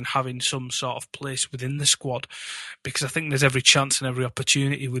coming back and having some sort of place within the squad, because I think there's every chance and every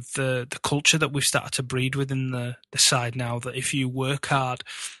opportunity with the culture that we've started to breed within the side now, that if you work hard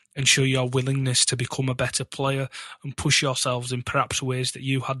and show your willingness to become a better player and push yourselves in perhaps ways that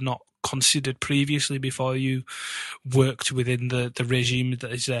you had not considered previously before you worked within the regime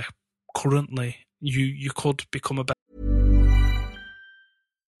that is there currently, you could become a better.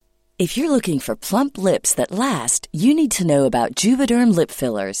 If you're looking for plump lips that last, you need to know about Juvederm lip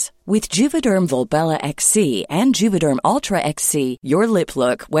fillers. With Juvederm Volbella XC and Juvederm Ultra XC, your lip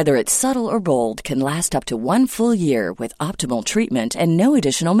look, whether it's subtle or bold, can last up to 1 full year with optimal treatment and no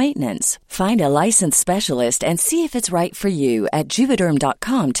additional maintenance. Find a licensed specialist and see if it's right for you at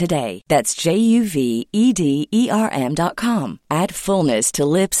Juvederm.com today. That's JUVEDERM.com. Add fullness to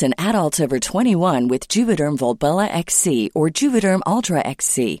lips in adults over 21 with Juvederm Volbella XC or Juvederm Ultra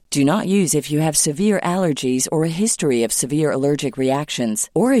XC. Do not use if you have severe allergies or a history of severe allergic reactions,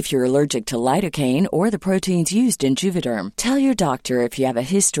 or if you're allergic to lidocaine or the proteins used in Juvederm. Tell your doctor if you have a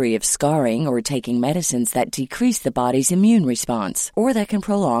history of scarring or taking medicines that decrease the body's immune response or that can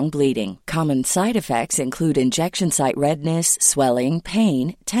prolong bleeding. Common side effects include injection site redness, swelling,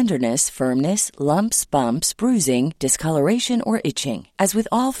 pain, tenderness, firmness, lumps, bumps, bruising, discoloration, or itching. As with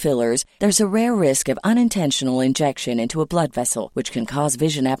all fillers, there's a rare risk of unintentional injection into a blood vessel, which can cause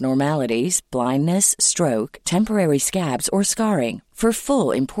vision abnormalities, blindness, stroke, temporary scabs, or scarring. For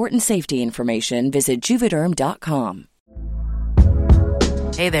full, important safety information, visit Juvederm.com.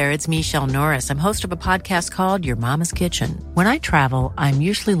 Hey there, it's Michelle Norris. I'm host of a podcast called Your Mama's Kitchen. When I travel, I'm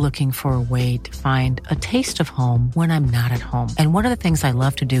usually looking for a way to find a taste of home when I'm not at home. And one of the things I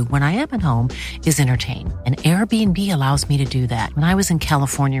love to do when I am at home is entertain. And Airbnb allows me to do that. When I was in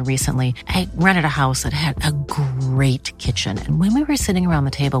California recently, I rented a house that had a great kitchen. And when we were sitting around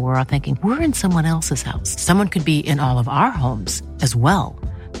the table, we were all thinking, we're in someone else's house. Someone could be in all of our homes as well.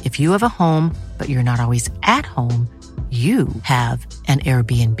 If you have a home, but you're not always at home, you have an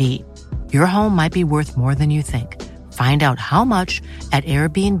Airbnb. Your home might be worth more than you think. Find out how much at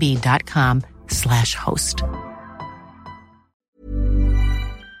airbnb.com/host.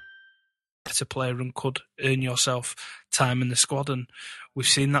 Better player and could earn yourself time in the squad, and we've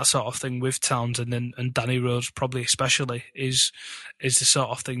seen that sort of thing with Townsend and Danny Rose, probably especially, is the sort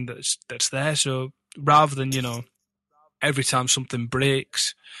of thing that's there. So rather than, every time something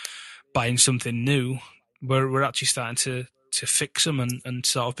breaks, buying something new, we're actually starting to fix them and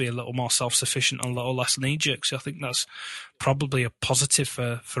sort of be a little more self-sufficient and a little less knee-jerk. So I think that's probably a positive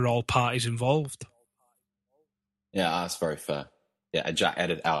for all parties involved. Yeah, that's very fair. Yeah, Jack,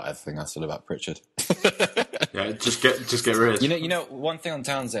 edit out everything I said about Pritchard. Yeah, just get rid. You know, one thing on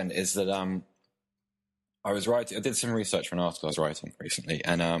Townsend is that I did some research for an article I was writing recently,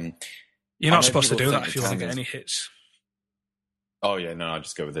 and you're not supposed to do that if you want to get any hits. Oh yeah, no, I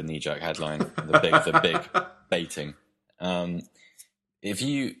just go with the knee-jerk headline, the big baiting. I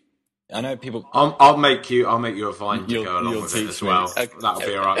know people. I'll make you a vine to go along with it as well. Okay. That'll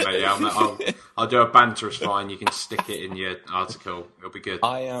be all right, mate. Yeah, I'll do a banterous vine. You can stick it in your article. It'll be good.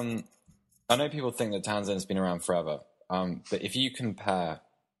 I know people think that Townsend's been around forever, but if you compare,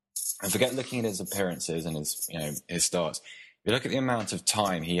 and forget looking at his appearances and his starts, if you look at the amount of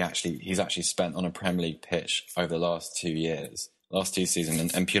time he's actually spent on a Premier League pitch over the last 2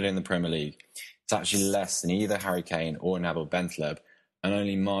 seasons, and purely in the Premier League, it's actually less than either Harry Kane or Nabil Bentaleb, and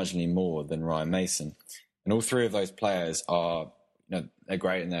only marginally more than Ryan Mason. And all three of those players are they're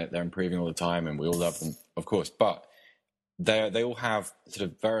great and they're improving all the time, and we all love them, of course. But they all have sort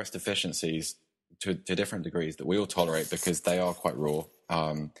of various deficiencies to different degrees that we all tolerate because they are quite raw,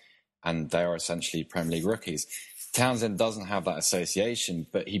 and they are essentially Premier League rookies. Townsend doesn't have that association,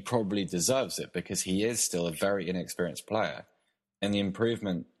 but he probably deserves it because he is still a very inexperienced player. And the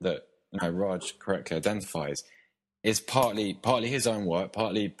improvement that Raj correctly identifies is partly his own work,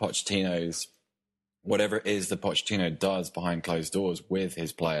 partly Pochettino's, whatever it is that Pochettino does behind closed doors with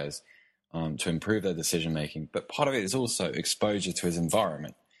his players to improve their decision making. But part of it is also exposure to his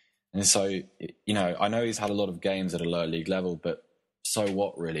environment. And so, I know he's had a lot of games at a lower league level, but so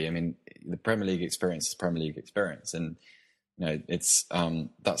what, really? I mean, the Premier League experience is Premier League experience, and it's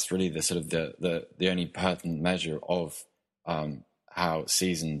that's really the sort of the only pertinent measure of how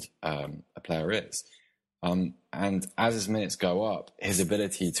seasoned a player is. And as his minutes go up, his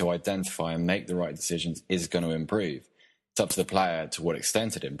ability to identify and make the right decisions is going to improve. It's up to the player to what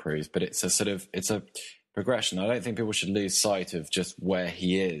extent it improves, but it's a progression. I don't think people should lose sight of just where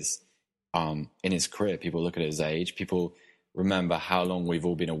he is in his career. People look at his age. People remember how long we've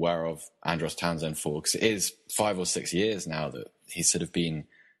all been aware of Andros Townsend for, because it is 5 or 6 years now that he's been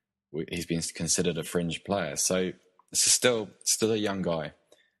considered a fringe player. So this is still a young guy,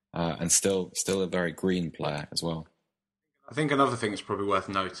 and still a very green player as well. I think another thing that's probably worth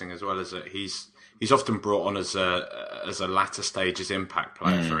noting as well is that he's often brought on as a latter stages impact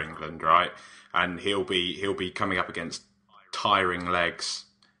player for England, right? And he'll be coming up against tiring legs,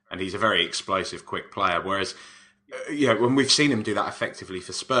 and he's a very explosive, quick player. Whereas, when we've seen him do that effectively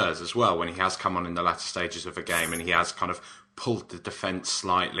for Spurs as well, when he has come on in the latter stages of a game and he has kind of pulled the defence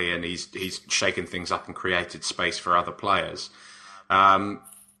slightly and he's shaken things up and created space for other players.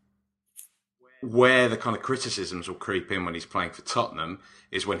 Where the kind of criticisms will creep in when he's playing for Tottenham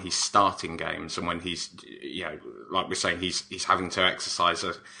is when he's starting games and when he's, like we're saying, he's having to exercise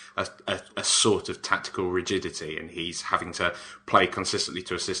a sort of tactical rigidity, and he's having to play consistently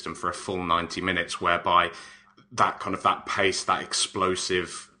to a system for a full 90 minutes, whereby that pace, that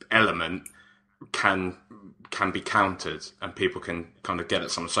explosive element can be countered and people can kind of get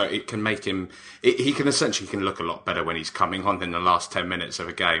at someone. So it can make him, he can look a lot better when he's coming on in the last 10 minutes of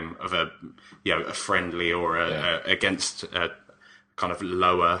a game of a friendly or against a kind of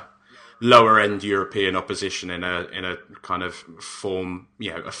lower end European opposition in a kind of form,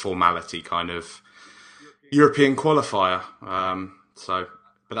 a formality kind of European qualifier.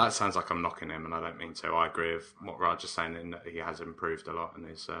 But that sounds like I'm knocking him, and I don't mean to. I agree with what Raj is saying in that he has improved a lot, and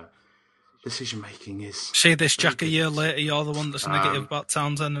his decision making is. See this, Jack. A year later, you're the one that's negative about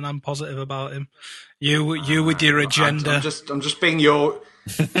Townsend, and I'm positive about him. You with your agenda. I'm just being your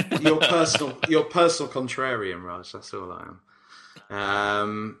personal contrarian, Raj. That's all I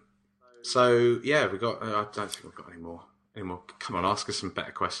am. So yeah, we got. I don't think we've got any more. Come on, ask us some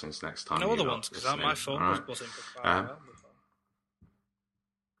better questions next time. No other ones, because my phone was buzzing for 5 hours.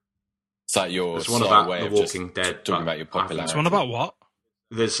 Is that your one about way The Walking Dead? Talking about your popularity. It's one about what?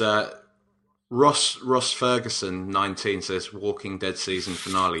 There's Ross Ferguson 19 says Walking Dead season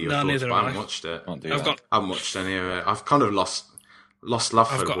finale. No, neither have I haven't watched it. I haven't watched any of it. I've kind of lost love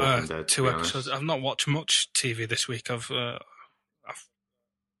for The Walking Dead. 2 episodes. I've not watched much TV this week. I've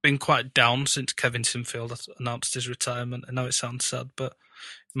been quite down since Kevin Sinfield announced his retirement. I know it sounds sad, but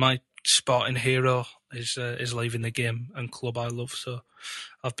my sporting hero is leaving the game and club I love, so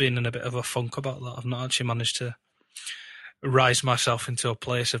I've been in a bit of a funk about that. I've not actually managed to rise myself into a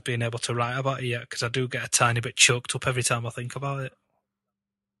place of being able to write about it yet, because I do get a tiny bit choked up every time I think about it.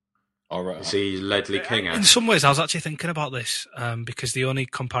 All right. Is he Ledley King? In some ways, I was actually thinking about this because the only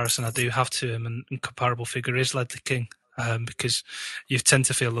comparison I do have to him and comparable figure is Ledley King. Because you tend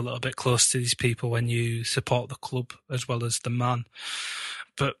to feel a little bit close to these people when you support the club as well as the man.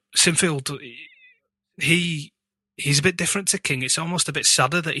 But Sinfield, he's a bit different to King. It's almost a bit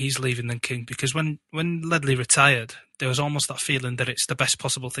sadder that he's leaving than King, because when Ledley retired, there was almost that feeling that it's the best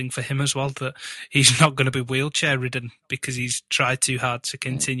possible thing for him as well, that he's not going to be wheelchair ridden because he's tried too hard to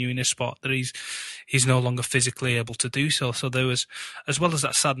continue in a sport that he's no longer physically able to do so. So there was, as well as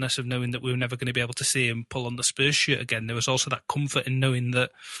that sadness of knowing that we were never going to be able to see him pull on the Spurs shirt again, there was also that comfort in knowing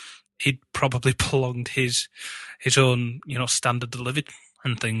that he'd probably prolonged his own, standard of living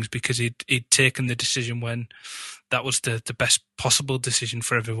and things, because he'd taken the decision when that was the best possible decision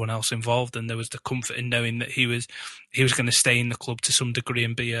for everyone else involved, and there was the comfort in knowing that he was going to stay in the club to some degree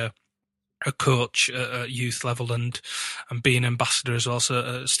and be a coach at youth level and be an ambassador as well.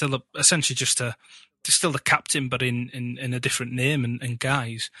 So essentially still the captain, but in a different name and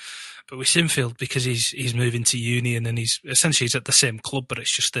guise. But with Sinfield, because he's moving to Union and he's at the same club, but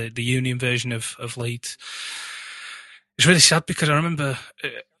it's just the Union version of Leeds. It's really sad because I remember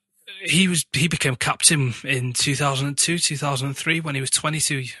he became captain in 2002, 2003 when he was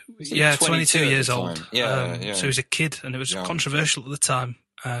 22. Yeah, 22 years old. So he was a kid, and it was controversial at the time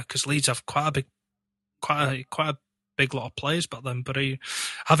because Leeds have quite a big lot of players back then. But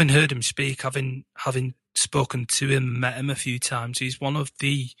having heard him speak, having spoken to him, met him a few times, he's one of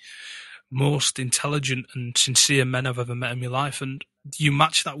the most intelligent and sincere men I've ever met in my life. And you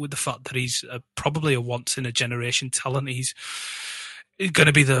match that with the fact that he's probably a once-in-a-generation talent. He's going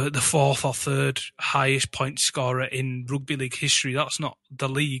to be the fourth or third highest point scorer in rugby league history. That's not the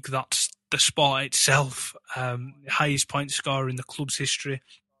league, that's the sport itself. Highest point scorer in the club's history.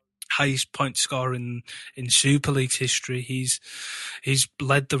 Highest point scorer in Super League's history. He's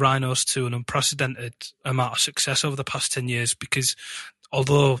led the Rhinos to an unprecedented amount of success over the past 10 years because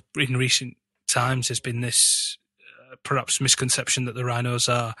although in recent times there's been this perhaps misconception that the Rhinos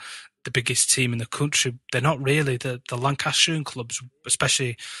are the biggest team in the country, they're not really. The Lancastrian clubs,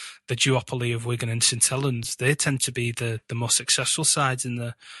 especially the duopoly of Wigan and St Helens, they tend to be the most successful sides in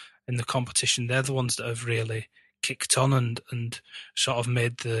the competition. They're the ones that have really kicked on and sort of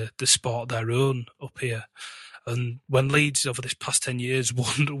made the sport their own up here. And when Leeds over this past 10 years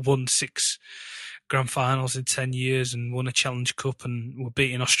won 6 grand finals in 10 years and won a Challenge Cup and were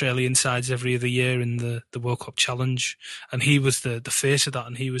beating Australian sides every other year in the World Cup Challenge, and he was the face of that,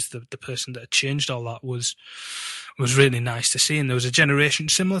 and he was the person that had changed all that, was really nice to see. And there was a generation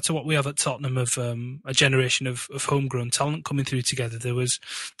similar to what we have at Tottenham of a generation of homegrown talent coming through together. There was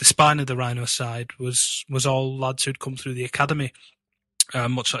the spine of the Rhino side was all lads who'd come through the academy,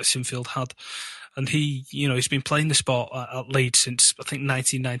 much like Sinfield had. And he's been playing the sport at Leeds since, I think,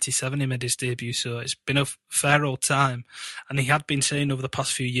 1997 he made his debut, so it's been a fair old time. And he had been saying over the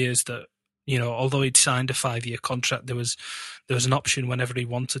past few years that, although he'd signed a 5-year contract, there was an option whenever he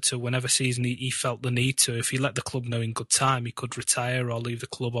wanted to, whenever season he felt the need to. If he let the club know in good time, he could retire or leave the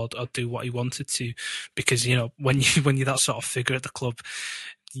club or do what he wanted to. Because, when you're that sort of figure at the club,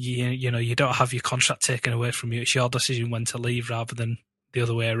 you don't have your contract taken away from you. It's your decision when to leave rather than the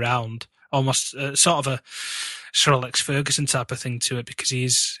other way around. Almost sort of a Sir Alex Ferguson type of thing to it, because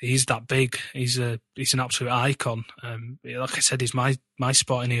he's that big. He's an absolute icon. Like I said, he's my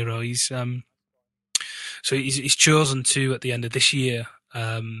sporting hero. He's chosen to, at the end of this year,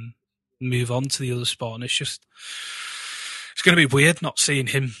 move on to the other sport, and it's going to be weird not seeing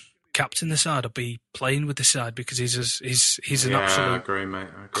him captain the side or be playing with the side, because he's an absolute I agree, mate.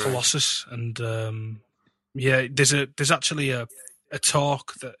 colossus. And there's actually a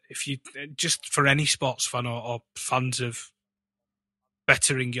talk that if you, just for any sports fan or fans of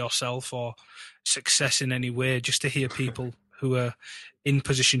bettering yourself or success in any way, just to hear people who are in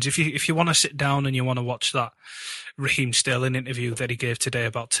positions, if you want to sit down and you want to watch that Raheem Sterling interview that he gave today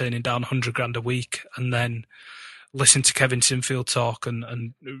about turning down 100 grand a week, and then listen to Kevin Sinfield talk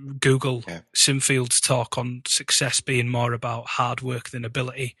and Google Sinfield's talk on success being more about hard work than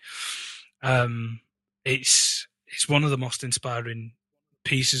ability, it's one of the most inspiring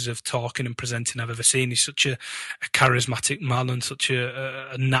pieces of talking and presenting I've ever seen. He's such a charismatic man and such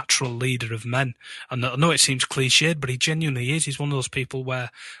a natural leader of men. And I know it seems cliched, but he genuinely is. He's one of those people where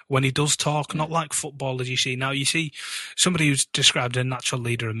when he does talk, not like football as you see now, you see somebody who's described a natural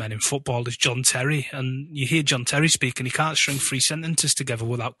leader of men in football is John Terry. And you hear John Terry speak and he can't string 3 sentences together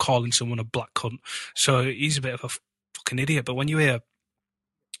without calling someone a black cunt. So he's a bit of a fucking idiot. But when you hear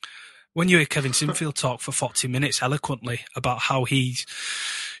Kevin Sinfield talk for 40 minutes eloquently about how he's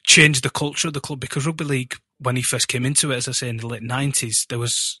changed the culture of the club, because rugby league, when he first came into it, as I say, in the late 90s,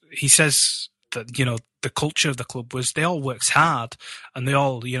 he says that, the culture of the club was they all worked hard and they're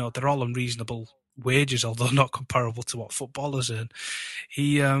all on reasonable wages, although not comparable to what footballers earn.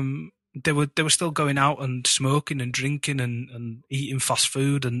 They were still going out and smoking and drinking and eating fast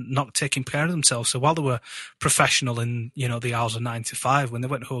food and not taking care of themselves. So while they were professional in, the hours of 9 to 5, when they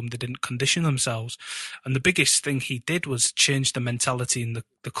went home, they didn't condition themselves. And the biggest thing he did was change the mentality and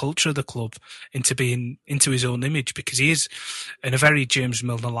the culture of the club into his own image, because he is, in a very James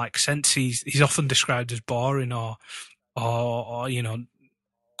Milner-like sense, he's often described as boring or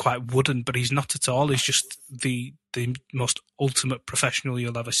quite wooden, but he's not at all. He's just the most ultimate professional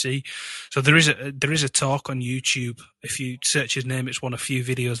you'll ever see. So there is a talk on YouTube. If you search his name, it's one of few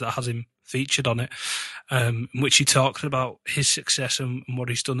videos that has him featured on it, in which he talks about his success and what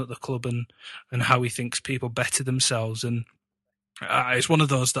he's done at the club and how he thinks people better themselves. And It's one of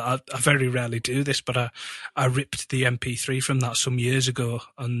those that I very rarely do this, but I ripped the MP3 from that some years ago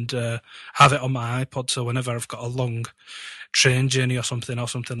and have it on my iPod. So whenever I've got a long train journey or something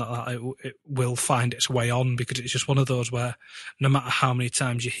like that, it will find its way on, because it's just one of those where no matter how many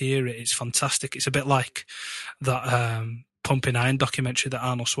times you hear it, it's fantastic. It's a bit like that Pumping Iron documentary that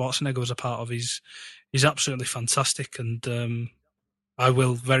Arnold Schwarzenegger was a part of. He's absolutely fantastic, and I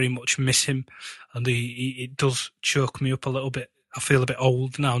will very much miss him. And it does choke me up a little bit. I feel a bit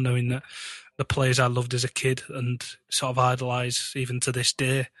old now, knowing that the players I loved as a kid and sort of idolise even to this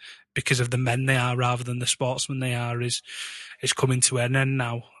day, because of the men they are rather than the sportsmen they are, is coming to an end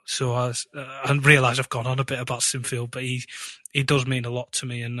now. So I realise I've gone on a bit about Sinfield, but he does mean a lot to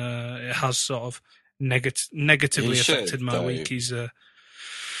me, and it has sort of negatively affected my week. He's a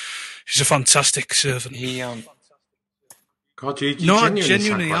fantastic servant. God, you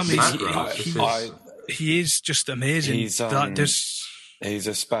genuinely am. He is just amazing. He's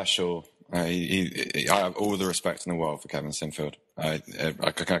a special. I have all the respect in the world for Kevin Sinfield. I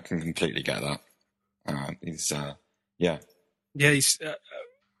can completely get that. He's. I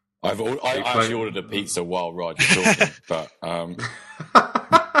actually ordered a pizza while Rod was talking, but I'm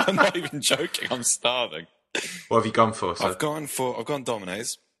not even joking. I'm starving. What have you gone for, sir? I've gone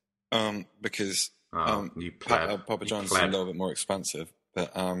Domino's, because Papa John's is a little bit more expensive.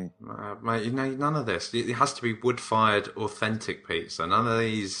 But mate, none of this. It has to be wood-fired, authentic pizza. None of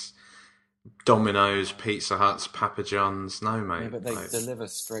these Domino's, Pizza Huts, Papa John's. No, mate. Yeah, but they deliver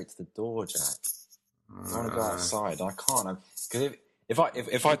straight to the door, Jack. I want to go outside. I can't. Because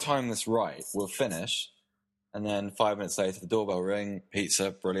if I time this right, we'll finish, and then 5 minutes later the doorbell ring,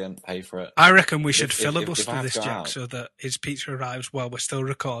 pizza, brilliant, pay for it. I reckon we should filibuster this, Jack, so that his pizza arrives while we're still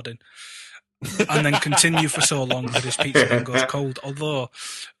recording. And then continue for so long that his pizza then goes cold. Although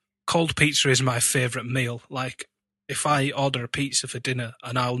cold pizza is my favourite meal. Like, if I order a pizza for dinner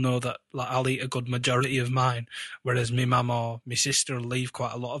and I'll know that I'll eat a good majority of mine, whereas my mum or my sister will leave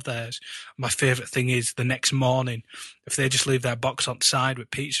quite a lot of theirs, my favourite thing is the next morning, if they just leave their box on the side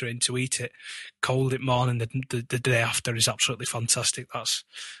with pizza in to eat it, cold at morning, the day after is absolutely fantastic. That's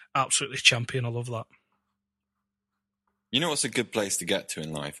absolutely champion. I love that. You know what's a good place to get to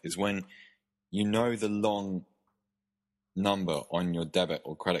in life is when you know the long number on your debit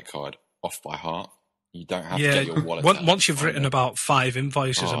or credit card off by heart. You don't have to get your wallet. Once you've written about 5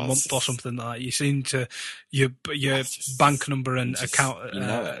 invoices a month or something like that, you seem to your bank number and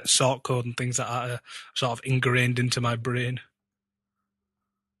account sort code and things like that are sort of ingrained into my brain.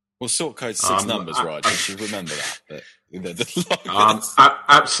 Well, sort code's 6 numbers, right? You should remember that. But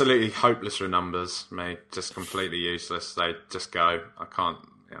absolutely hopeless with numbers, mate. Just completely useless. They just go. I can't.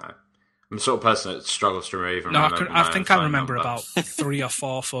 I'm the sort of person that struggles to even remember. I think I remember about 3 or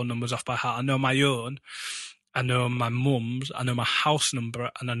 4 phone numbers off by heart. I know my own, I know my mum's, I know my house number,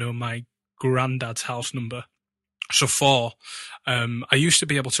 and I know my granddad's house number. So 4. I used to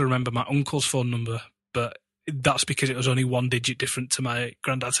be able to remember my uncle's phone number, but that's because it was only 1 digit different to my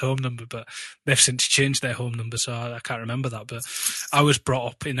granddad's home number. But they've since changed their home number, so I can't remember that. But I was brought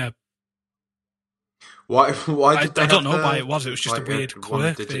up in a... Why I don't know why it was. It was just a weird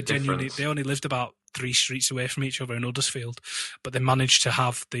quirk. They only lived about 3 streets away from each other in Huddersfield, but they managed to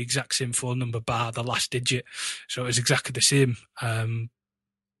have the exact same phone number bar the last digit, so it was exactly the same. No,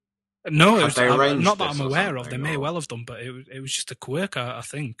 it was not that I'm aware of. They may well have done, but it was just a quirk, I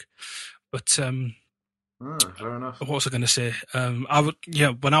think. But fair enough. What was I going to say?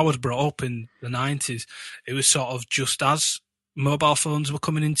 When I was brought up in the 90s, it was sort of just as mobile phones were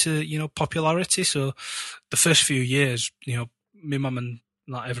coming into, popularity. So the first few years, my mum and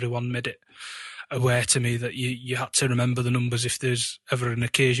everyone made it aware to me that you had to remember the numbers. If there's ever an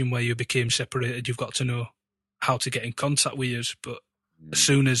occasion where you became separated, you've got to know how to get in contact with us. But as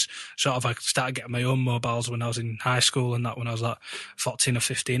soon as sort of I started getting my own mobiles when I was in high school and that, when I was 14 or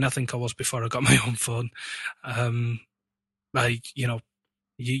 15, I think I was, before I got my own phone,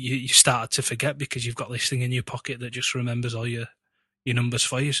 you started to forget, because you've got this thing in your pocket that just remembers all your numbers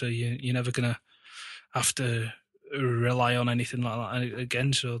for you. So you're never going to have to rely on anything like that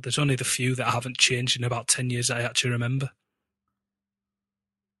again. So there's only the few that I haven't changed in about 10 years that I actually remember.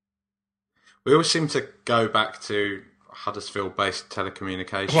 We always seem to go back to Huddersfield-based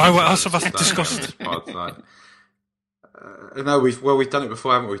telecommunications. What else have I discussed? No, we've done it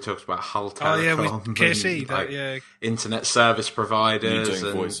before, haven't we? We talked about Hull Telecom, with KC, and, internet service providers, you're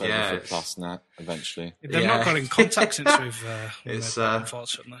doing and voiceover for PlusNet eventually. They've not got in contact since we've.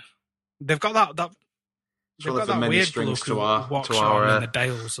 Unfortunately, they've got that. They've got that weird bloke who walks around in the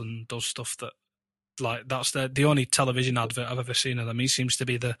Dales and does stuff that like that's the only television advert I've ever seen of them. He seems to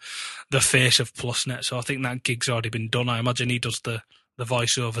be the face of PlusNet, so I think that gig's already been done. I imagine he does the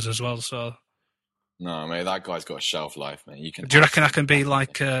voiceovers as well. So no, mate, that guy's got a shelf life, mate. You can. Do you reckon I can be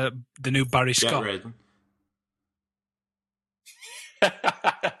like the new Barry Scott?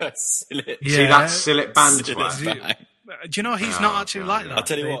 See that Sillet band? Do you know he's not actually like that? I'll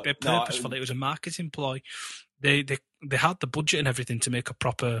tell you what, they're purposeful. It was a marketing ploy. They had the budget and everything to make a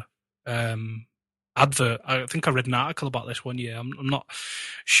proper advert. I think I read an article about this one year. I'm not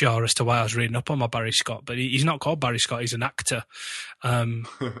sure as to why I was reading up on my Barry Scott, but he's not called Barry Scott. He's an actor, and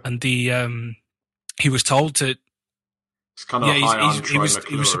he was told to. It's kind of he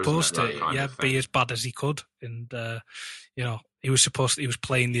was supposed to be as bad as he could, and he was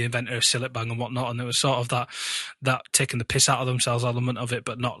playing the inventor of Sillet Bang and whatnot, and there was sort of that taking the piss out of themselves element of it,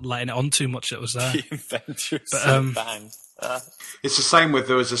 but not letting it on too much that was there. The inventor of Sillet Bang. It's the same with,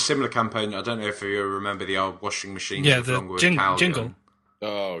 there was a similar campaign, I don't know if you remember the old washing machine. Yeah, the jingle.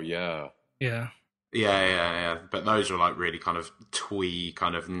 Oh, yeah. Yeah. Yeah. But those were like really kind of twee,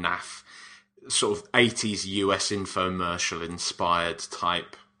 kind of naff, sort of 80s US infomercial inspired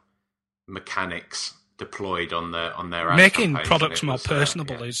type mechanics deployed on their ad making campaigns, products more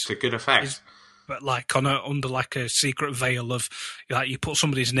personable is to good effect. But like under like a secret veil of like you put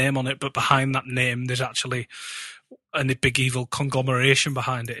somebody's name on it, but behind that name there's actually a big evil conglomeration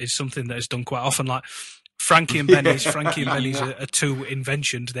behind it is something that is done quite often. Like Frankie and Benny's are two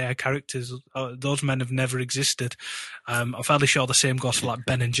inventions. They are characters. Those men have never existed. I'm fairly sure the same goes for like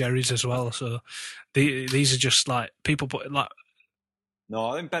Ben and Jerry's as well. So these are just like people put like.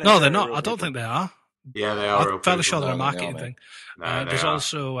 No, I think Ben. No, they're not. I don't think they are. Yeah, they are. I'm fairly sure they're a marketing thing. No, there's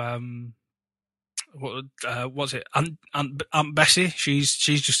also what's it? Aunt Bessie. She's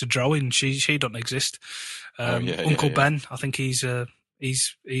just a drawing. She doesn't exist. Uncle Ben. I think he's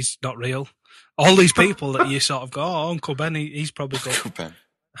not real. All these people that you sort of go, Uncle Ben. He's probably got Uncle Ben.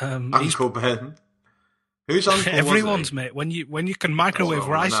 Uncle Ben. Who's Uncle? Everyone's mate. When you can microwave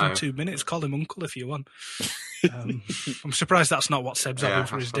rice in 2 minutes, call him Uncle if you want. I'm surprised that's not what Seb's having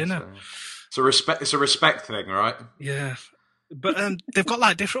for his dinner. It's a respect thing, right? Yeah. But they've got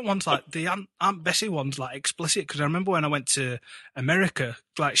like different ones, like the Aunt Bessie one's like explicit, because I remember when I went to America,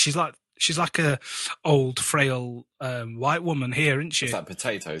 like she's like a old frail white woman here, isn't she? It's like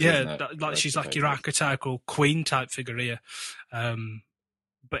potatoes. Yeah, isn't it? like she's like your archetypal queen type figure here.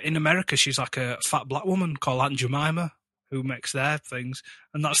 But in America, she's like a fat black woman called Aunt Jemima, who makes their things,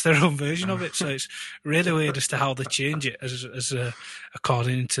 and that's their own version of it. So it's really weird as to how they change it as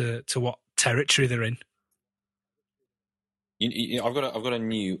according to what territory they're in. I've got a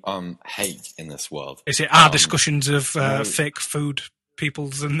new hate in this world. Is it our discussions of fake food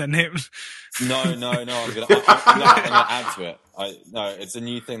peoples and their names? No. I'm gonna add to it. It's a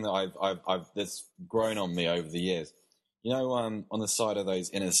new thing that I've that's grown on me over the years. You know, on the side of those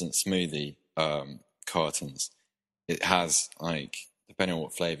innocent smoothie cartons, it has like, depending on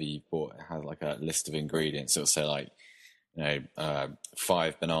what flavor you bought, it has like a list of ingredients. It'll say like,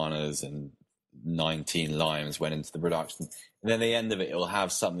 5 bananas and 19 limes went into the production. And then at the end of it, it'll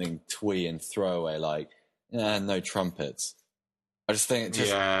have something twee and throwaway like, no trumpets. I just think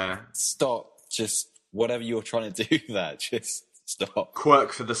stop. Just whatever you're trying to do there, just stop.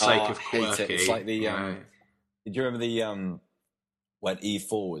 Quirk for the sake of quirky. It's like the do you remember the when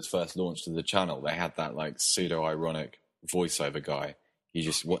E4 was first launched to the channel? They had that like pseudo-ironic voiceover guy.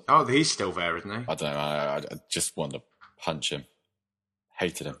 He's still there, isn't he? I don't know. I just wanted to punch him.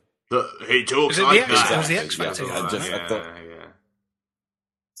 Hated him. But he talks like that. Was the X Factor?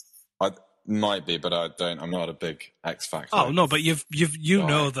 I might be, but I don't. I'm not a big X Factor. Oh no, but you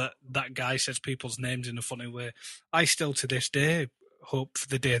know that guy says people's names in a funny way. I still to this day hope for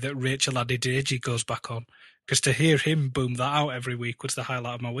the day that Rachel Adedeji goes back on, because to hear him boom that out every week was the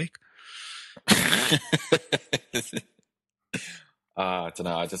highlight of my week. I don't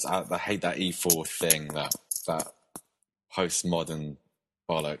know. I hate that E4 thing. That postmodern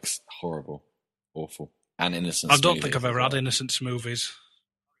bollocks. Horrible, awful, and innocent. I don't think I've ever had innocent smoothies.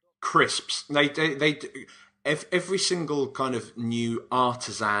 Crisps. They every single kind of new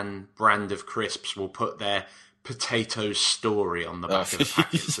artisan brand of crisps will put their potato story on the back of the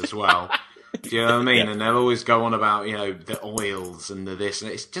packets as well. Do you know what I mean? Yeah. And they'll always go on about, the oils and the this,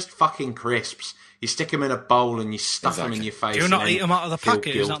 and it's just fucking crisps. You stick them in a bowl and you stuff them in your face. Do you not eat them out of the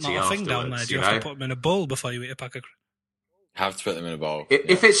packet? Is that not a thing down there? Do you have to put them in a bowl before you eat a pack of crisps? Have to put them in a bowl.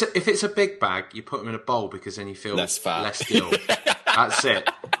 If it's a big bag, you put them in a bowl because then you feel less ill. That's it.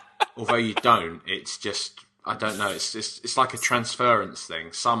 Although you don't, it's just, I don't know. It's like a transference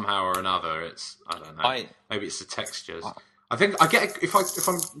thing somehow or another. I don't know. Maybe it's the textures. I think I get if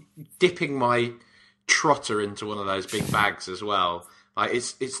I'm dipping my trotter into one of those big bags as well. Like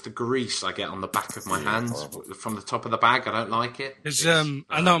it's the grease I get on the back of my hands from the top of the bag. I don't like it.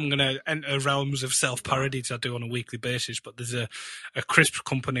 I know I'm going to enter realms of self-parodies I do on a weekly basis, but there's a crisp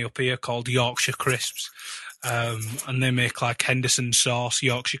company up here called Yorkshire Crisps, and they make like Henderson sauce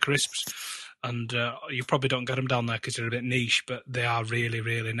Yorkshire Crisps. And you probably don't get them down there because they're a bit niche, but they are really,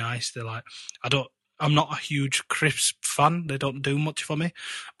 really nice. They're like, I'm not a huge crisp fan. They don't do much for me,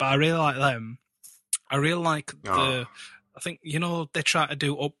 but I really like them. I really like I think, they try to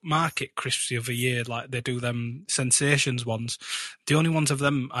do upmarket crisps the other year, like they do them Sensations ones. The only ones of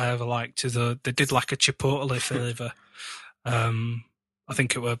them I ever liked is they did like a Chipotle flavour. I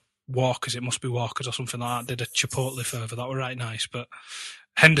think it were Walkers, it must be Walkers or something like that, did a Chipotle flavour. That were right nice, but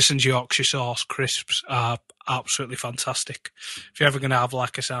Henderson's Yorkshire sauce crisps are absolutely fantastic. If you're ever going to have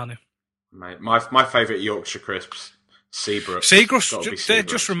like a Sani. Mate, my favourite Yorkshire crisps, Seabrooks. They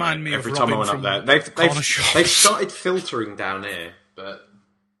just remind me every of time Robin I went up there. They've started filtering down here, but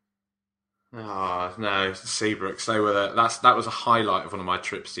no, Seabrooks. That was a highlight of one of my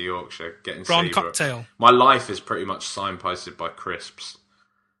trips to Yorkshire. Getting Prawn Seabrooks. cocktail. My life is pretty much signposted by crisps.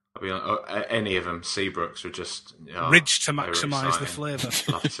 I'll be honest, any of them, Seabrooks were just ridged to maximise the flavour.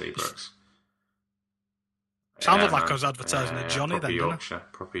 Love Seabrooks. Sounded like I was advertising a Johnny then,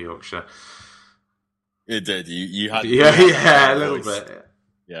 proper Yorkshire. It did. You had a little bit.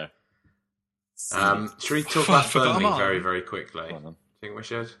 Yeah. Should we talk about Burnley very, very quickly? Think we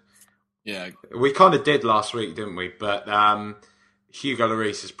should? Yeah. We kind of did last week, didn't we? But Hugo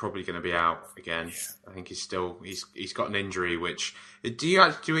Lloris is probably going to be out again. I think he's got an injury. Which do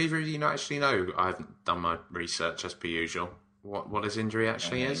either of you actually know? I haven't done my research as per usual. What his injury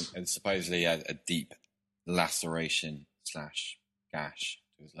actually is? And supposedly a deep laceration / gash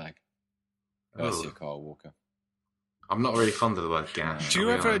to his leg. Carl Walker. I'm not really fond of the word gash. Do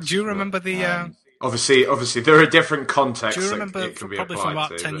you remember the? Obviously, there are different contexts. Do you remember it can be probably from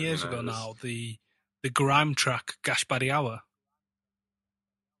about 10 years ago now the grime track "Gash by the Hour"?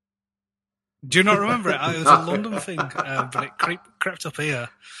 Do you not remember it? It was a London thing, but it crept up here.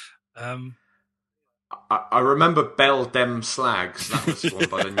 I remember Bell Dem Slags. That was one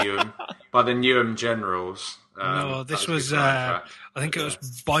by the Newham Generals. No, this was I think it was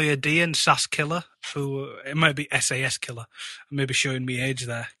Boyer D and Sass Killer, who it might be SAS Killer. I may be showing me age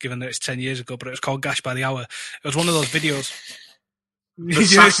there, given that it's 10 years ago, but it was called Gash by the Hour. It was one of those videos. The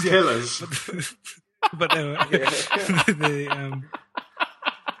Sass Killers. But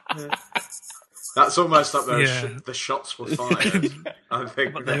that's almost up there. Yeah. The shots were fired. I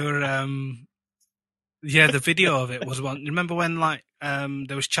think. But they were. The video of it was one. Remember when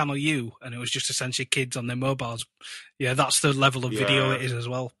there was Channel U and it was just essentially kids on their mobiles? Yeah, that's the level of video it is as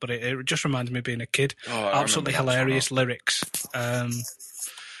well. But it just reminds me of being a kid. Absolutely hilarious lyrics.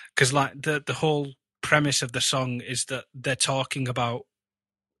 Because the whole premise of the song is that they're talking about,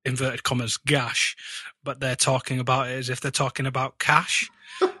 inverted commas, gash, but they're talking about it as if they're talking about cash.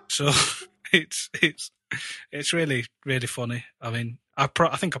 So it's really, really funny. I mean, I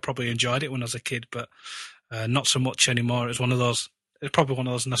think I probably enjoyed it when I was a kid, but not so much anymore. It's probably one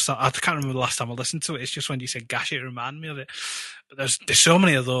of those I can't remember the last time I listened to it. It's just when you said gash, it reminded me of it. But there's so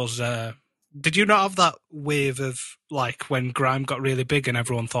many of those. Did you not have that wave of when grime got really big and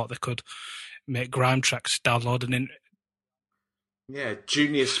everyone thought they could make grime tracks downloaded in? Yeah,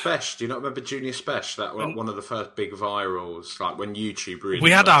 Junior Spesh. Do you not remember Junior Spesh? That was one of the first big virals, when YouTube really. We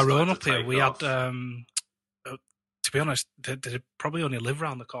had our own up here. We had. To be honest, they probably only live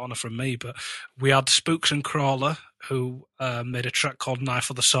around the corner from me, but we had Spooks and Crawler, who made a track called Knife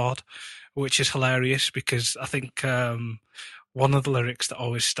of the Sword, which is hilarious because I think one of the lyrics that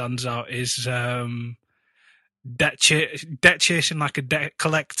always stands out is debt chasing like a debt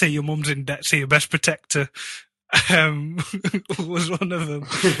collector, your mum's in debt, so your best protector. Was one of them.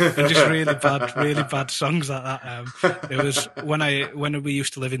 And just really bad songs like that. It was when we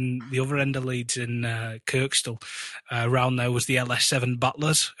used to live in the other end of Leeds in Kirkstall. Around there was the LS7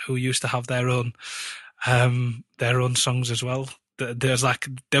 Battlers, who used to have their own songs as well. They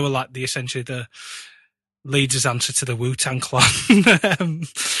were essentially the Leeds' answer to the Wu-Tang Clan.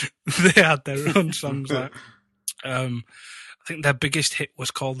 They had their own songs. I think their biggest hit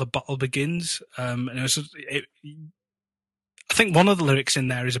was called "The Battle Begins," and I think one of the lyrics in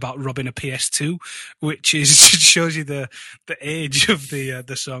there is about robbing a PS2, which shows you the age of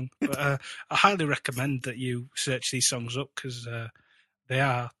the song. But I highly recommend that you search these songs up because they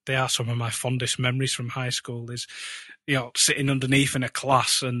are some of my fondest memories from high school. Is sitting underneath in a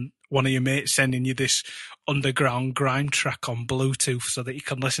class and one of your mates sending you this underground grime track on Bluetooth so that you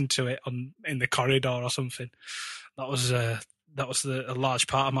can listen to it in the corridor or something. That was a large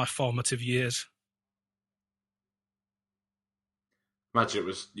part of my formative years. Imagine it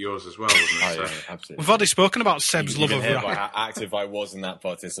was yours as well, wasn't it? Oh, yeah, absolutely. We've already spoken about Seb's love of rap. How active I was in that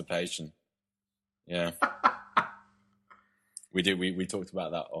participation. Yeah. We did. We talked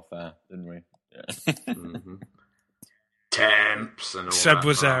about that off air, didn't we? Yeah. Mm-hmm. Temps and all Seb that.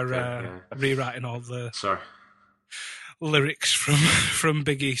 was there rewriting all the lyrics from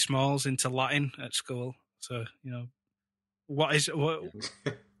Biggie Smalls into Latin at school. So, what?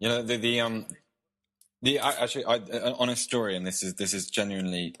 Actually, an honest story, and this is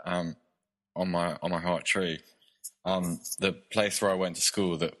genuinely on my heart true. The place where I went to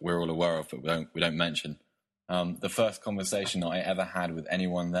school that we're all aware of, but we don't mention. The first conversation that I ever had with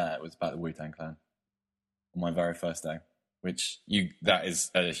anyone there was about the Wu-Tang Clan on my very first day. That is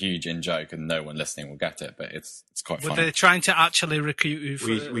a huge in-joke, and no one listening will get it, but it's quite funny. Were they trying to actually recruit you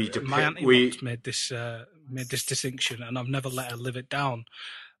for... My auntie made this distinction, and I've never let her live it down.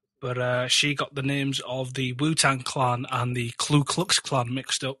 But she got the names of the Wu-Tang Clan and the Ku Klux Klan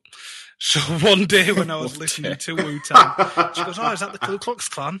mixed up. So one day when I was listening to Wu-Tang, she goes, "Oh, is that the Ku Klux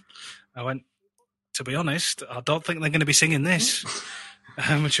Klan?" I went, "To be honest, I don't think they're going to be singing this."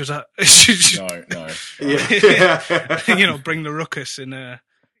 And she was like, "No, yeah. Bring the ruckus in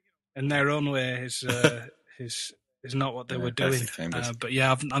their own way is not what they were doing." But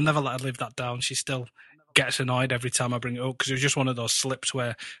yeah, I've never let her live that down. She still gets annoyed every time I bring it up because it was just one of those slips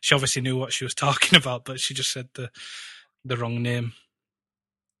where she obviously knew what she was talking about, but she just said the wrong name.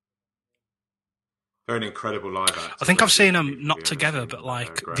 They're an incredible live act. I think I've seen them not together, but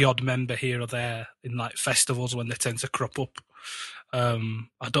like the odd member here or there in like festivals when they tend to crop up.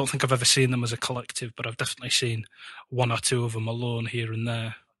 I don't think I've ever seen them as a collective, but I've definitely seen one or two of them alone here and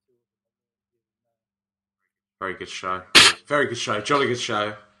there. Very good show. Very good show. Jolly good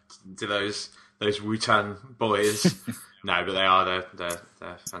show. To those Wu-Tang boys. No, but they are. They're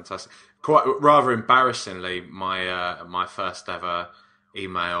fantastic. Quite rather embarrassingly, my first ever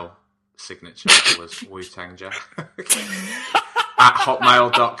email signature was Wu-Tang Jack at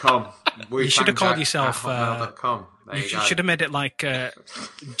hotmail.com. You should have called yourself hotmail.com. You should have made it like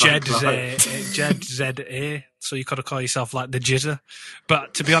Jed ZA, so you could have called yourself like the Jizzer.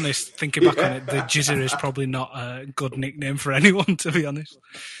 But to be honest, thinking back on it, the Jizzer is probably not a good nickname for anyone, to be honest.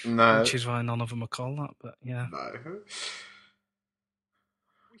 No. Which is why none of them are called that, but yeah. No.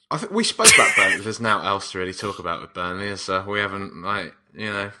 I think we spoke about Burnley. There's now else to really talk about with Burnley. So we haven't,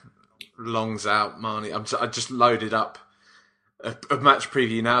 Long's out, Marnie. I just loaded up a match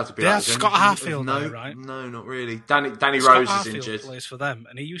preview now to be like... Yeah, Scott Harfield no, there, right? No, not really. Danny Scott Rose Harfield is injured. Plays for them,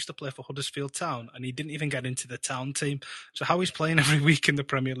 and he used to play for Huddersfield Town, and he didn't even get into the Town team. So how he's playing every week in the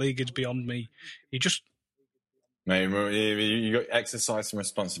Premier League is beyond me. He just... Mate, you got exercise some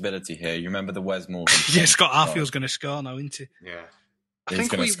responsibility here. You remember the Wes Morgan? Yeah, Scott Harfield's going to score now, isn't he? Yeah. I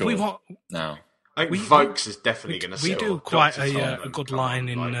think we want... now. I think Vokes is definitely going to. We do quite a good line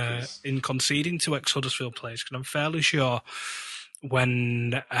in conceding to ex-Huddersfield players, because I'm fairly sure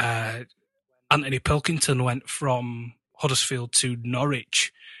when Anthony Pilkington went from Huddersfield to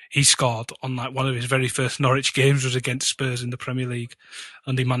Norwich, he scored on like one of his very first Norwich games was against Spurs in the Premier League,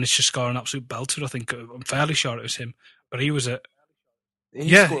 and he managed to score an absolute belter. I think I'm fairly sure it was him, but he was a.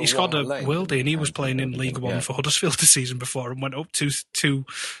 He scored a worldie, and he was playing in League One for Huddersfield the season before, and went up two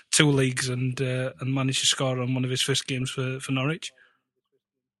leagues and managed to score on one of his first games for Norwich.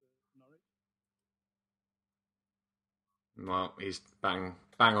 Well, he's bang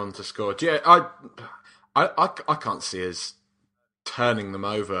on to score. Yeah, I can't see us turning them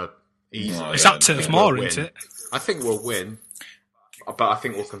over easily. It's at Turf Moor, isn't it? I think we'll win, but I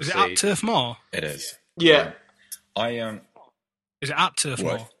think we'll concede. Is it at Turf Moor? It is. Yeah. Is it at Turf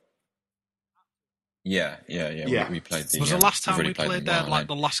Moor? Yeah. We played the... Was the last time we played there like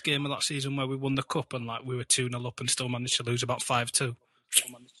the last game of that season where we won the cup and like we were 2-0 up and still managed to lose about 5-2?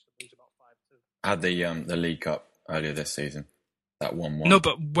 Had the League Cup earlier this season, that 1-1. No,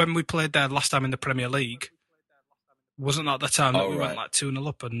 but when we played there last time in the Premier League, wasn't that the time that we went like 2-0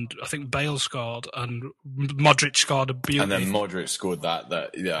 up and I think Bale scored and Modric scored a beauty. And then Modric scored that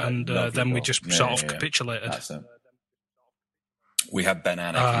and then we just sort of capitulated. That's it. We had Ben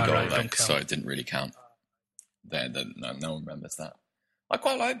Anik in goal, so it didn't really count. No one remembers that. I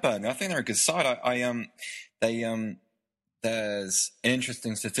quite like Burnley. I think they're a good side. There's an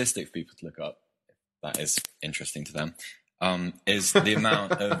interesting statistic for people to look up. That is interesting to them. Is the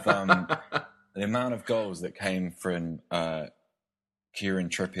amount of goals that came from Kieran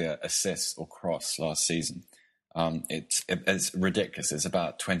Trippier assists or cross last season. It's ridiculous. It's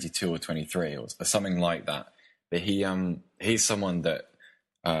about 22 or 23 or something like that. But he's someone that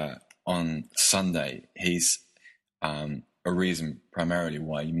on Sunday he's a reason primarily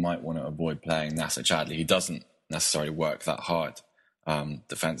why you might want to avoid playing Nacer Chadli. He doesn't necessarily work that hard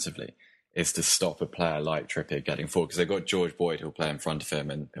defensively, is to stop a player like Trippier getting forward, because they've got George Boyd who'll play in front of him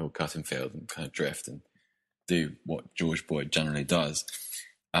and he'll cut in field and kind of drift and do what George Boyd generally does.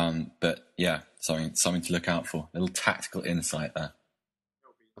 But yeah, something to look out for. A little tactical insight there.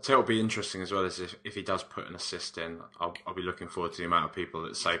 I'll tell you what'll be interesting as well is if he does put an assist in, I'll be looking forward to the amount of people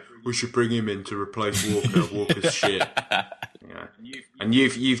that say we should bring him in to replace Walker. Walker's shit. Yeah. And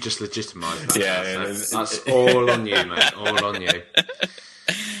you've just legitimised that. Yeah, that's all on you, mate. All on you.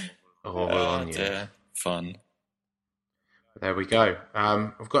 All on you. Dear. Fun. There we go.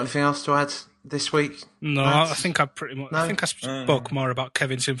 I've got anything else to add this week? No, I think I pretty much. No? I think I spoke more about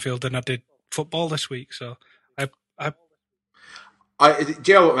Kevin Sinfield than I did football this week. So do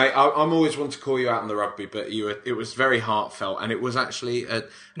you know what, mate? I'm always one to call you out on the rugby, but it was very heartfelt, and it was actually an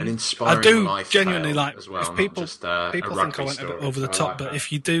inspiring I do life genuinely like as well. If people think I went a bit over the top, but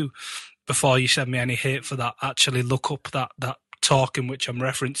if you do, before you send me any hate for that, actually look up that talk in which I'm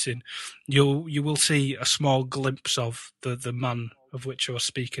referencing, you will see a small glimpse of the man of which I was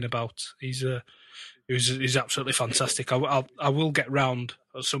speaking about. He's absolutely fantastic. I will get round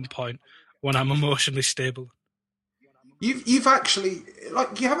at some point when I'm emotionally stable. You've actually,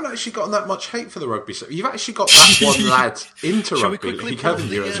 you haven't actually gotten that much hate for the rugby. So you've actually got that one lad into rugby league, haven't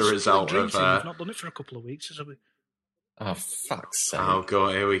you, as a result of... We've not done it for a couple of weeks, have we? Oh, fuck's sake. Oh,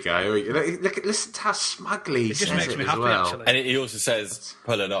 God, here we go. Listen to how smugly he says it as well. Actually. And he also says,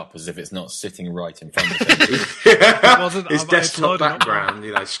 pull it up, as if it's not sitting right in front of him. His desktop background,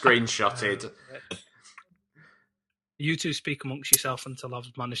 screenshotted. You two speak amongst yourself until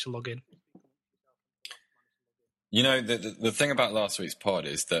I've managed to log in. You know, the thing about last week's pod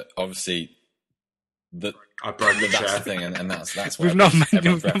is that obviously I broke the chair. That's the thing, and that's what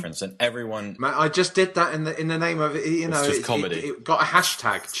everyone's referenced, and everyone. Man, I just did that in the name of it. It's just comedy. It got a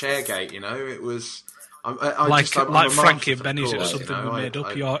hashtag Chairgate. It was I'm Frankie and Benny's. It was something we made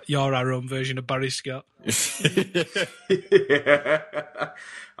up. You're our own version of Barry Scott. Yeah.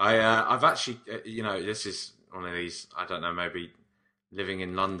 I've actually, this is one of these. I don't know, maybe living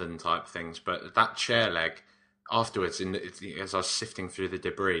in London type things, but that chair leg. Afterwards, as I was sifting through the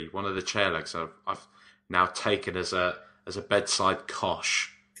debris, one of the chair legs I've now taken as a bedside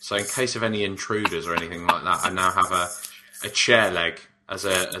cosh. So in case of any intruders or anything like that, I now have a chair leg as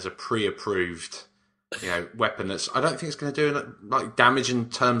a pre-approved weapon that's I don't think it's going to do damage in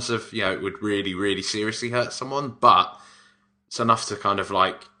terms of it would really, really seriously hurt someone, but it's enough to kind of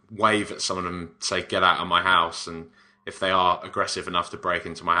wave at someone and say get out of my house, and if they are aggressive enough to break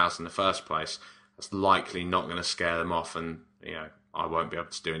into my house in the first place, it's likely not going to scare them off, and I won't be able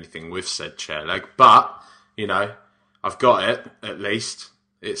to do anything with said chair leg. But I've got it at least.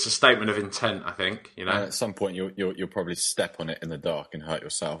 It's a statement of intent, I think. At some point, you'll probably step on it in the dark and hurt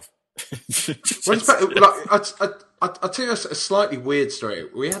yourself. I'll tell you a slightly weird story.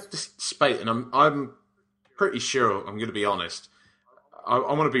 We had this spate, and I'm pretty sure, I'm going to be honest. I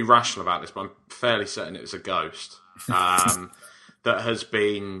want to be rational about this, but I'm fairly certain it was a ghost that has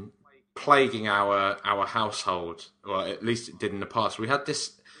been plaguing our household, or at least it did in the past. We had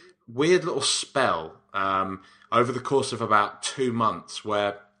this weird little spell over the course of about 2 months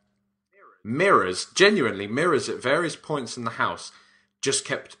where genuinely mirrors at various points in the house just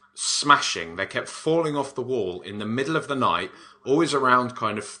kept smashing. They kept falling off the wall in the middle of the night, always around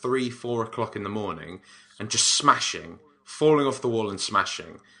kind of 3-4 o'clock in the morning, and just smashing, falling off the wall and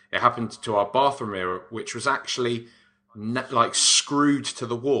smashing. It happened to our bathroom mirror, which was actually screwed to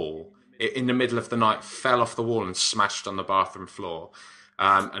the wall. It, in the middle of the night, fell off the wall and smashed on the bathroom floor,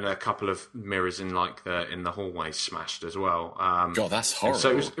 and a couple of mirrors in the hallway smashed as well. God, that's horrible.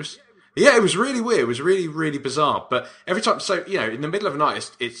 So it was really weird. It was really, really bizarre. But every time, in the middle of the night,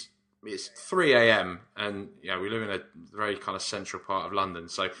 it's 3 a.m. and we live in a very kind of central part of London.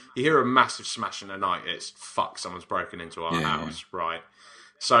 So you hear a massive smash in the night. It's fuck, someone's broken into our house, right?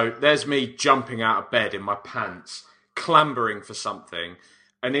 So there's me jumping out of bed in my pants, clambering for something.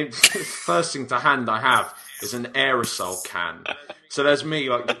 And the first thing to hand I have is an aerosol can. So there's me,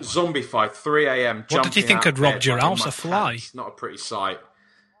 zombified, 3 a.m. jumping out. What did you think had robbed your house? A fly? It's not a pretty sight.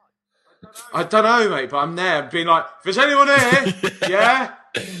 I don't know, mate, but I'm there being like, if there's anyone here, yeah,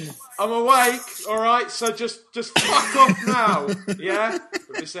 I'm awake, all right, so just fuck off now, yeah?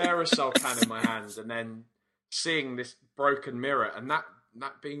 With this aerosol can in my hand, and then seeing this broken mirror, and that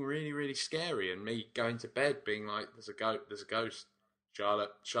being really, really scary, and me going to bed being like, there's a ghost.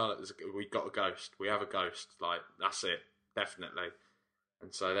 Charlotte, we got a ghost. We have a ghost. That's it, definitely.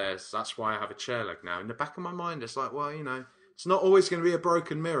 And so that's why I have a chair leg now. In the back of my mind, it's like, well, it's not always going to be a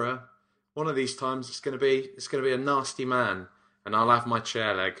broken mirror. One of these times, it's going to be a nasty man, and I'll have my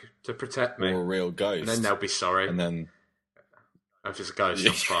chair leg to protect me. Or a real ghost. And then they'll be sorry. And then If it's a ghost,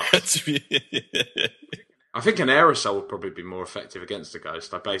 I'm fucked. I think an aerosol would probably be more effective against a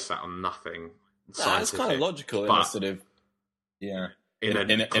ghost. I base that on nothing scientific. It's kind of logical in a sort of,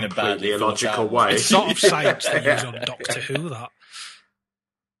 in a completely illogical way. It's sort of science they use on Doctor Who, that.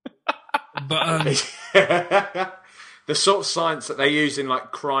 But the sort of science that they use in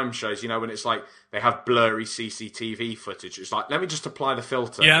like crime shows, when it's like they have blurry CCTV footage. It's like, let me just apply the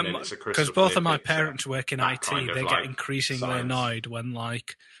filter. Yeah, because both of my parents work in IT. They get increasingly annoyed when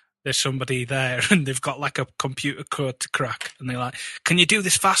like there's somebody there and they've got like a computer code to crack, and they're like, "Can you do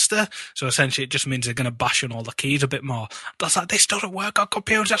this faster?" So essentially, it just means they're going to bash on all the keys a bit more. That's like, this doesn't work on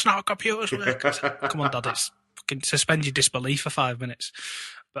computers. That's not how computers work. Come on, Dad, it's fucking suspend your disbelief for 5 minutes.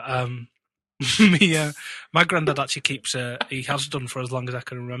 But my granddad actually keeps he has done for as long as I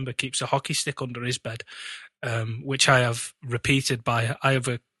can remember, keeps a hockey stick under his bed, which I have repeated by. I have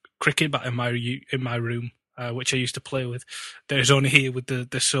a cricket bat in my room, which I used to play with. That is only here with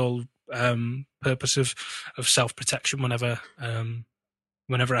the sole purpose of self-protection. Whenever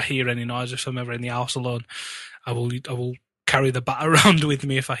I hear any noise, if I'm ever in the house alone, I will carry the bat around with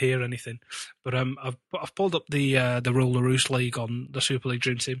me if I hear anything. But I've pulled up the Roularoost League on the Super League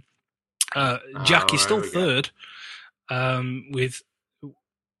Dream Team. Jack is still third. With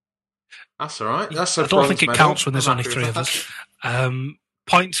that's all right. I don't think it counts when there's only three of us.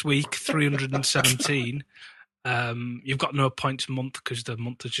 Points week 317. You've got no points month because the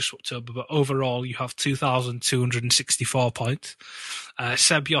month is just October, but overall you have 2,264 points.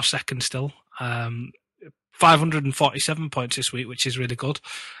 Seb, you're second still. 547 points this week, which is really good.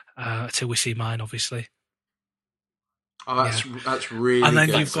 Till we see mine, obviously. Oh, that's really and then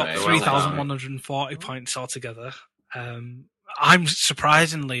good. You've got 3,140 points altogether. I'm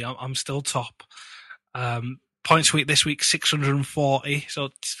surprisingly, I'm still top. Points week this week, 640, so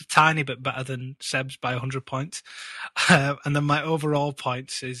it's a tiny bit better than Seb's by 100 points. And then my overall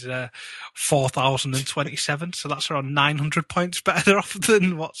points is 4,027, so that's around 900 points better off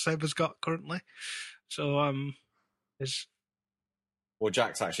than what Seb has got currently. So, Well,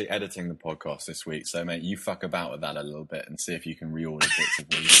 Jack's actually editing the podcast this week, so mate, you fuck about with that a little bit and see if you can reorder bits of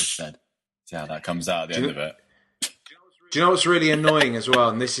what you just said. See how that comes out at the end of it. Do you know what's really annoying as well?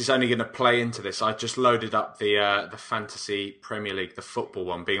 And this is only going to play into this. I just loaded up the Fantasy Premier League, the football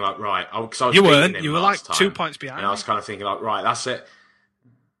one, being like, right, because I was you were like time, 2 points behind. And I was kind of thinking like, right, that's it.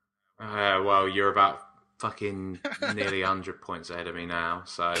 Well, you're about fucking nearly 100 points ahead of me now.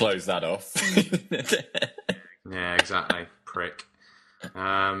 So close that off. Yeah, exactly, prick.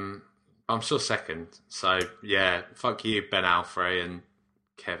 I'm still second, so yeah, fuck you, Ben Alfrey and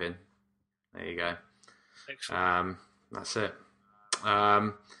Kevin. There you go. Excellent. That's it.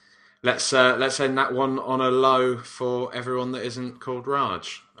 Let's end that one on a low for everyone that isn't called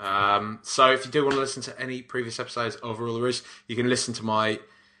Raj. So if you do want to listen to any previous episodes of Roularoost, you can listen to my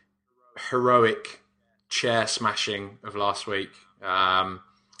heroic chair smashing of last week on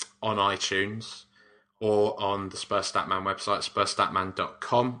iTunes. Or on the Spurs Statman website,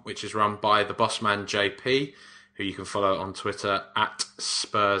 spurstatman.com, which is run by the bossman JP, who you can follow on Twitter at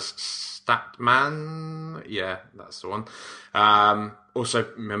SpursStatman. Yeah, that's the one. Also,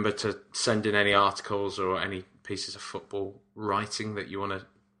 remember to send in any articles or any pieces of football writing that you want to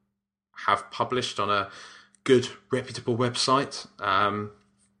have published on a good, reputable website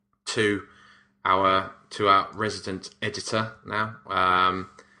to our resident editor now.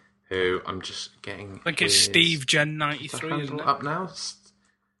 Who I'm just getting. I think it's Steve Gen 93, isn't it? Up now.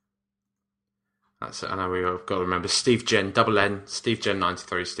 That's it. I know we've got to remember Steve Gen N, Steve Gen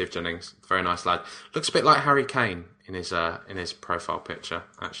 93, Steve Jennings, very nice lad. Looks a bit like Harry Kane in his profile picture.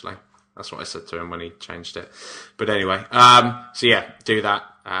 Actually, that's what I said to him when he changed it. But anyway, so yeah, do that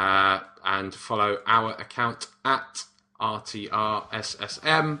and follow our account at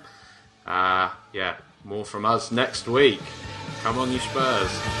RTRSSM. Yeah, more from us next week. Come on, you Spurs.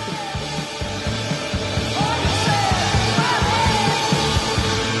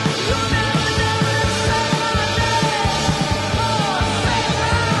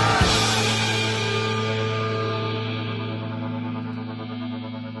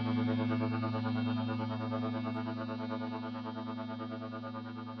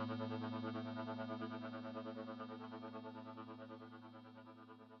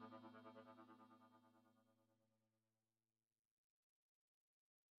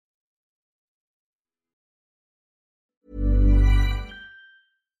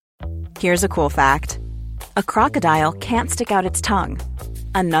 Here's a cool fact. A crocodile can't stick out its tongue.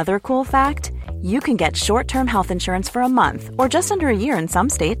 Another cool fact, you can get short-term health insurance for a month or just under a year in some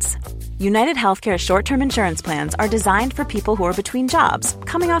states. United Healthcare short-term insurance plans are designed for people who are between jobs,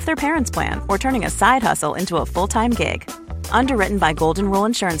 coming off their parents' plan, or turning a side hustle into a full-time gig. Underwritten by Golden Rule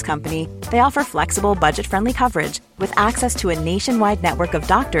Insurance Company, they offer flexible, budget-friendly coverage with access to a nationwide network of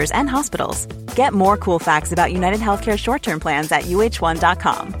doctors and hospitals. Get more cool facts about United Healthcare short-term plans at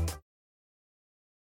uh1.com.